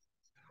Rabban.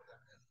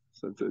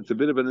 So it's a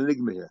bit of an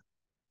enigma here.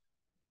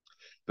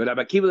 But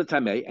Rabbi Akiva the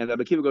Tamei, and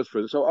Rabbi Akiva goes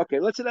further. So, okay,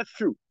 let's say that's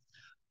true.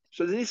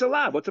 So then it's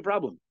allowed. What's the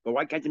problem? But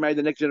why can't you marry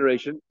the next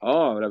generation?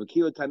 Oh, Rabbi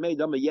Akiva Tamei,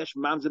 Dama Yesh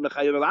Mamzeh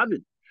Mechayev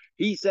Eladin.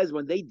 He says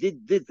when they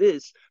did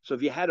this, so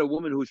if you had a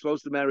woman who was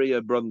supposed to marry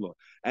a brother-in-law,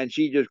 and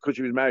she just, because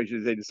she was married,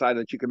 they decided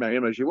that she could marry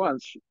him as she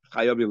wants,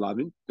 Chayav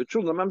Eladin, the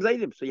children are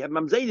Mamzedim. So you have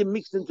Mamzedim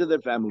mixed into their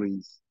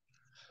families.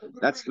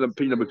 That's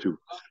opinion number 2.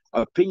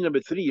 Opinion number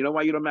 3, you know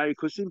why you don't marry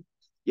Kusim?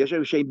 They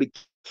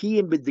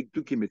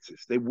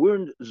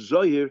weren't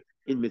Zohir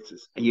in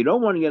mitzvahs. And you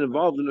don't want to get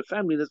involved in a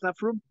family that's not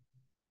from.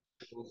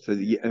 So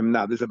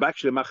now there's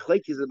actually a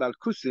machlekes about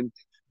Kusim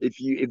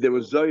if there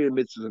was Zohir in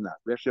mitzvahs or not.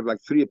 We actually have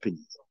like 3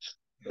 opinions.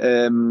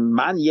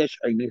 Man yesh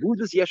aimim. Who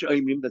does yesh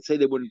aimim that say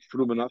they weren't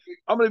from enough?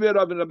 I'm going to be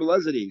Rabbi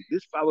Lezer.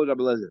 This follows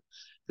Rabbi Lezer.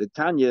 The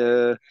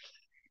Tanya.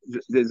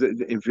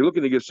 If you look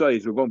at the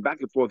Gesayis, we're going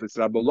back and forth. It's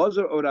Rabbi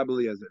Lezer or Rabbi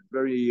Eliezer.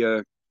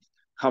 Very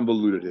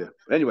convoluted here.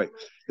 Anyway,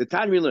 the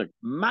time we learned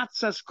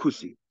matzahs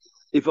kusi.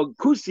 If a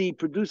kusi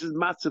produces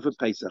matzah for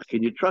Pesach,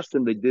 can you trust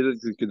them? They did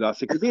it to Kedah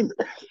Kedin.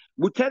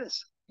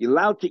 Muteres, you're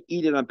allowed to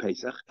eat it on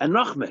Pesach. And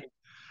Nachme,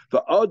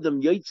 for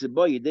Adam Yaitze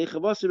Boy, they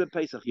Chavasa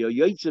Pesach. Your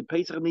Yaitze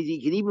Pesach means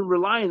you can even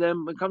rely on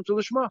them when it comes to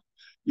the Shema.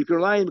 You can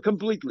rely on them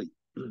completely.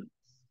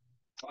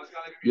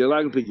 You're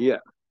allowed completely, yeah.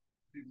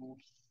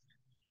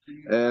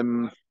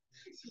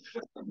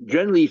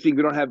 Generally, if we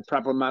don't have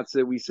proper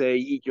matzah, we say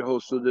eat your whole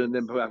suda and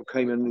then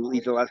come and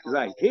eat the last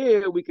kazai.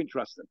 Here we can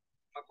trust them.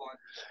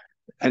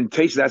 And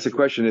taste, that's a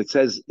question. It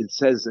says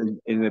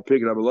in the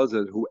Pig Rabbi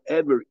Loza,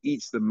 whoever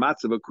eats the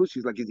matzah of a kusi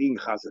is like he's eating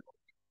chazan.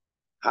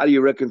 How do you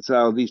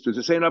reconcile these two? It's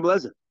the same Rabbi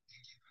Loza.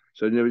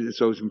 So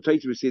from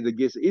taste we see the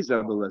gis is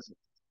Rabbi Loza,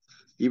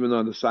 even though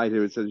on the side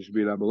here it says it should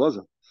be Rabbi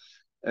Loza.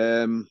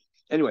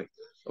 Anyway,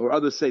 or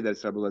others say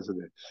that's Rabbi Loza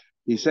there.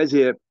 He says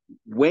here,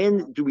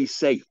 when do we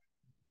say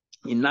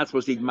you're not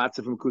supposed to eat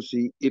matzah from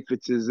kusi if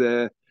it is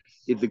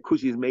if the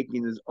kusi is making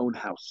in his own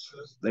house?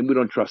 Then we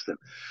don't trust him.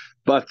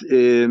 But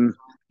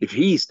if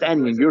he's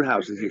standing in your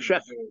house as your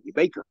chef, your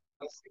baker,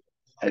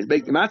 and he's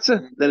making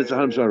matzah, then it's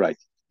 100% right.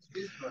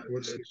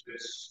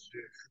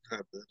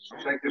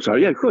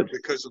 Sorry, yeah, it could.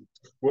 Because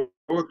what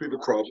would be the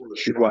problem?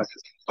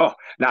 Oh,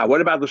 now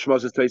what about the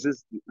shmos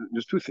places?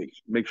 There's 2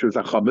 things. Make sure it's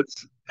a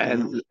chametz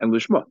and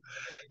lishma.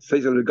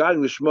 Says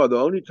regarding lishma, the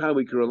only time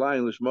we can rely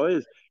on lishma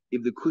is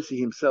if the kusi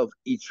himself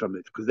eats from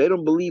it, because they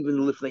don't believe in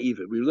lifnei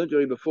even. We learned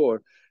already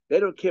before. They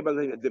don't care about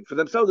it. For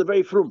themselves. They're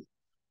very frum.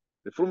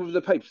 They're frum of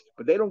the pipes,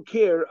 but they don't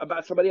care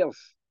about somebody else.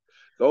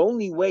 The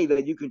only way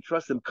that you can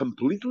trust them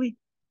completely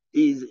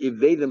is if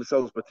they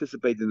themselves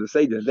participate in the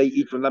seder. They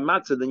eat from the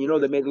matzah, then you know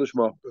they made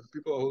lishma. But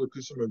people hold the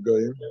kusim and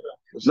goyim.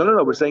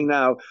 No. We're saying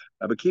now,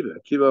 Rabbi Akiva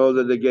holds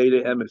that they gave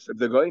the emes. If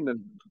they're going,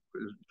 then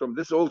from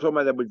this all talking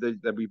about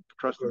that we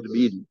trust them to be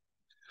eaten.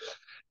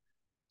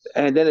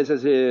 And then it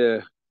says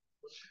here,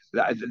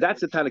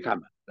 that's the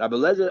Tanakama. Rabbi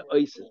Lezer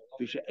oiser,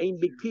 ain't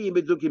biki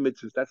meduki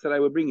mitzvahs. That's what I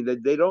would bring. They're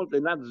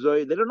not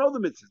zoy. They don't know the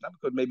mitzvahs. Not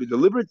because maybe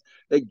deliberate.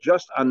 They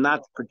just are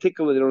not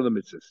particular. They don't know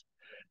the mitzvahs.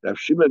 Rav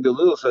Shimon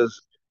Galil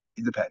says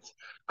it depends.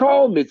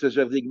 Call mitzvahs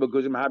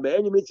because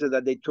any mitzvah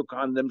that they took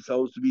on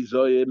themselves to be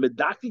zoy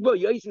medaktik bo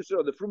yoiser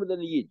the fruit than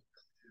the yid,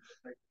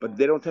 but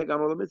they don't take on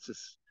all the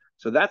mitzvahs.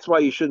 So that's why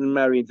you shouldn't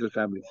marry into the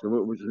family. So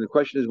the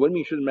question is, when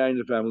you shouldn't marry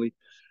into the family,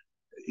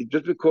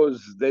 just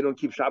because they don't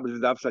keep Shabbos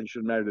and Davsan, you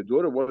should marry the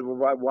daughter.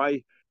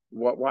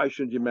 Why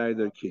shouldn't you marry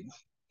their kids?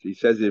 So he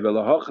says,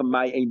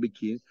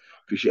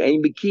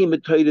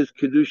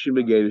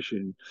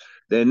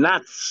 they're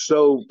not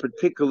so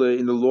particular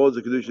in the laws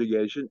of Kiddushin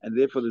Gedushin, and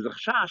therefore there's a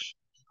chash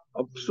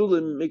of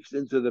psulim mixed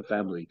into the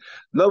family.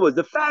 In other words,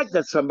 the fact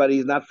that somebody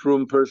is not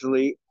frum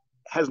personally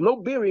has no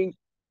bearing.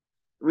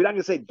 We're not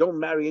going to say don't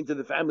marry into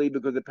the family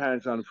because the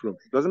parents aren't frum.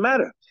 Doesn't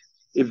matter.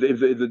 If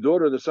the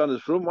daughter or the son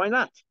is frum, why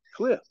not?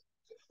 Clear.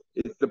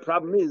 If the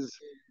problem is,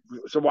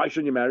 so why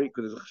shouldn't you marry?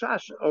 Because there's a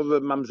chash of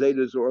the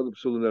mamzedas or other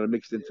psulim that are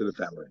mixed into the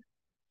family.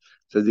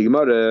 Says the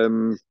Gemara,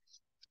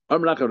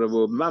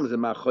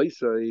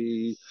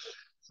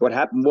 what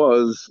happened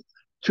was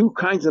two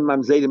kinds of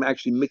mamzedim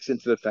actually mix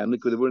into the family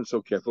because they weren't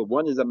so careful.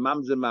 One is a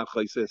mamzer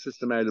ma'chaisa, a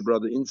sister married a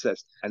brother,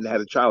 incest, and they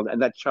had a child,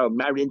 and that child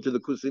married into the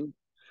kusin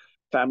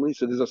family.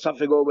 So there's a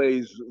suffix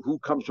always who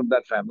comes from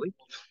that family.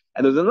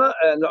 And there's another,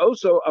 and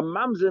also a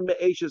mamzer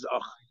me'eshes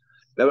ach,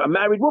 a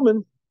married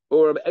woman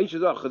or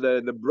eshes ach,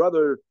 the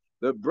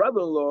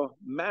brother-in-law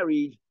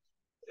married,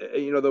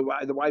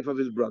 the wife of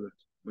his brother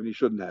when he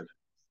shouldn't have,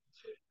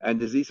 and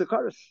there's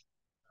isakaris.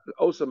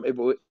 Also,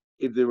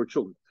 if there were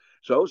children.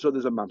 So also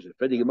there's a mamzer.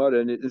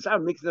 And it's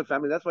not mixed in the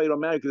family. That's why you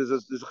don't marry, because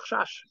there's a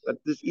chash that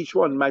each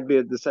one might be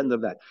a descendant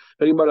of that.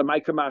 What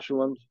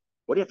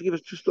do you have to give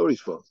us two stories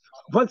for?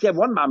 Once you have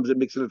one mamzer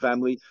mixed in the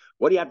family,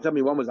 what do you have to tell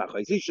me? One was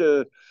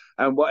achaisisha,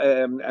 and what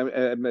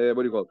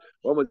do you call it?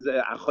 One was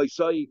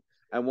achaisai,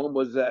 and one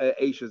was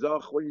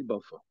eishazach. What are you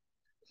both for?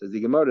 Says the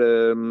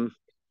Gemara.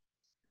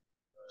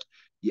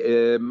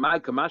 My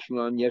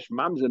kamashlan yesh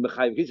mamzer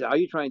mechayiv. Are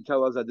you trying to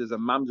tell us that there's a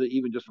mamzer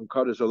even just from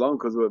Kaddish alone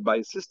because by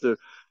a sister?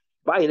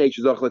 By an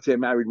Eishazach, let's say a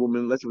married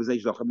woman, let's say it was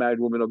Eishazach, a married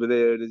woman over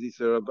there, there's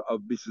Isra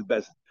of Mrs.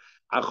 Best.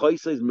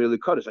 Achoisa is merely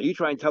Kaddish. Are you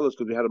trying to tell us,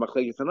 because we had a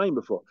Machlekes Tanaim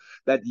before,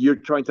 that you're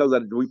trying to tell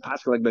us that we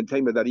pass like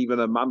Bentema, that even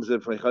a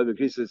Mamzer from Chayav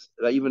Krisis,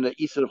 that even an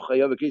Isra of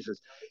Chayav Krisis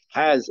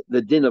has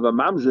the din of a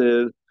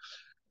Mamzer?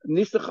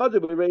 Nista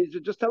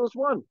Chayav, just tell us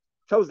one.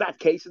 Tell us that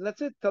case, and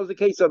that's it. Tell us the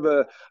case of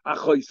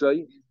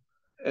Achoisa.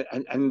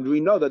 And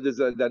we know that there's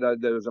a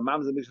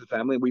mamzer mixed with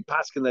family, and we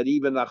paskin that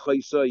even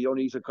achoisa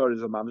only eats a card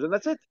is a mamzer, and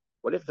that's it.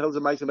 What if it tells a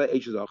ma'aser about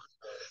eishazach?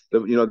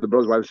 The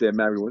brother's wife say a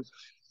married one.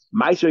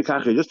 Ma'aser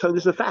kachir, just telling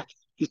this a fact.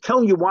 He's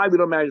telling you why we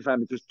don't marry the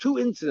family, because two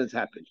incidents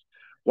happened.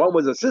 One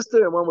was a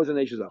sister, and one was an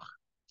eishazach.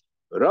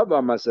 Rav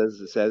Amma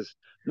says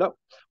no.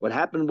 What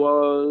happened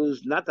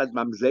was not that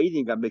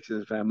mamzedim got mixed in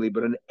the family,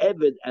 but an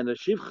eved and a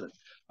shivchen.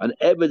 An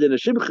eved and a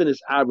shivchen is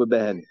arba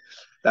behen.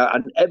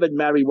 An eved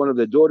married one of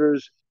their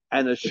daughters,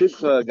 and a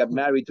shivcha got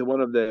married to one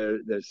of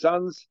their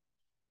sons,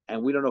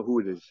 and we don't know who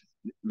it is.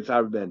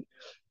 Mitzvah ben.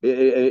 What's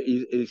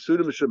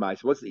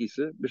the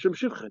Isa? Mishum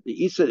Shivcha. The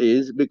Isa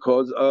is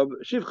because of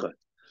Shivcha.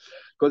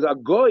 Because a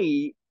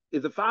goy,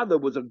 if the father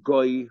was a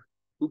goy,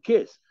 who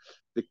cares?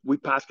 We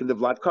pass in the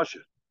Vlad Kosher.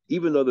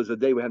 Even though there's a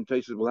day we haven't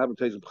tasted, we'll have a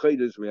taste of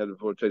B'chedus, we had it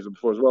before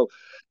as well.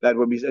 That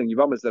when we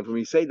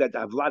say that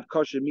Vlad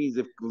Kosher means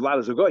if Vlad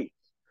is a goy,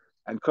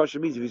 and Kosher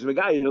means if he's a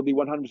guy, he'll be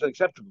 100%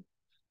 acceptable.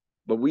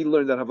 But we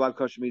learned that Havlad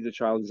Kosher means the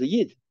child is a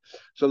Yid.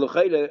 So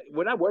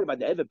we're not worried about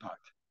the Eved part.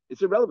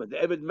 It's irrelevant. The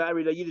Eved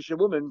married a Yiddish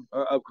woman,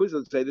 a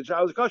Kuzla, say the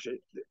child is kosher.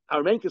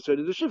 Our main concern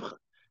is the Shivcha.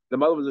 The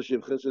mother was a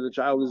Shivcha, so the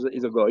child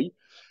is a Goy,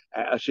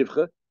 a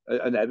Shivcha,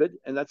 an Eved,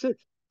 and that's it.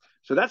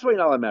 So that's why you're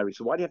not allowed to marry.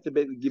 So why do you have to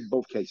give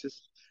both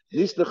cases?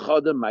 Nisla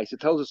Chada Maisa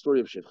tells the story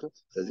of Shivcha.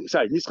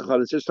 Sorry, Nisla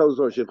Chada just tells the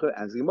story of Shivcha,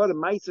 and the Gemara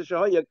Maisa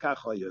Shahaya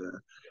Kachaya.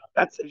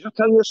 That's just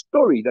telling you a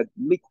story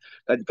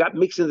that got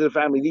mixed into the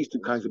family, these two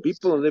kinds of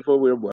people, and therefore we're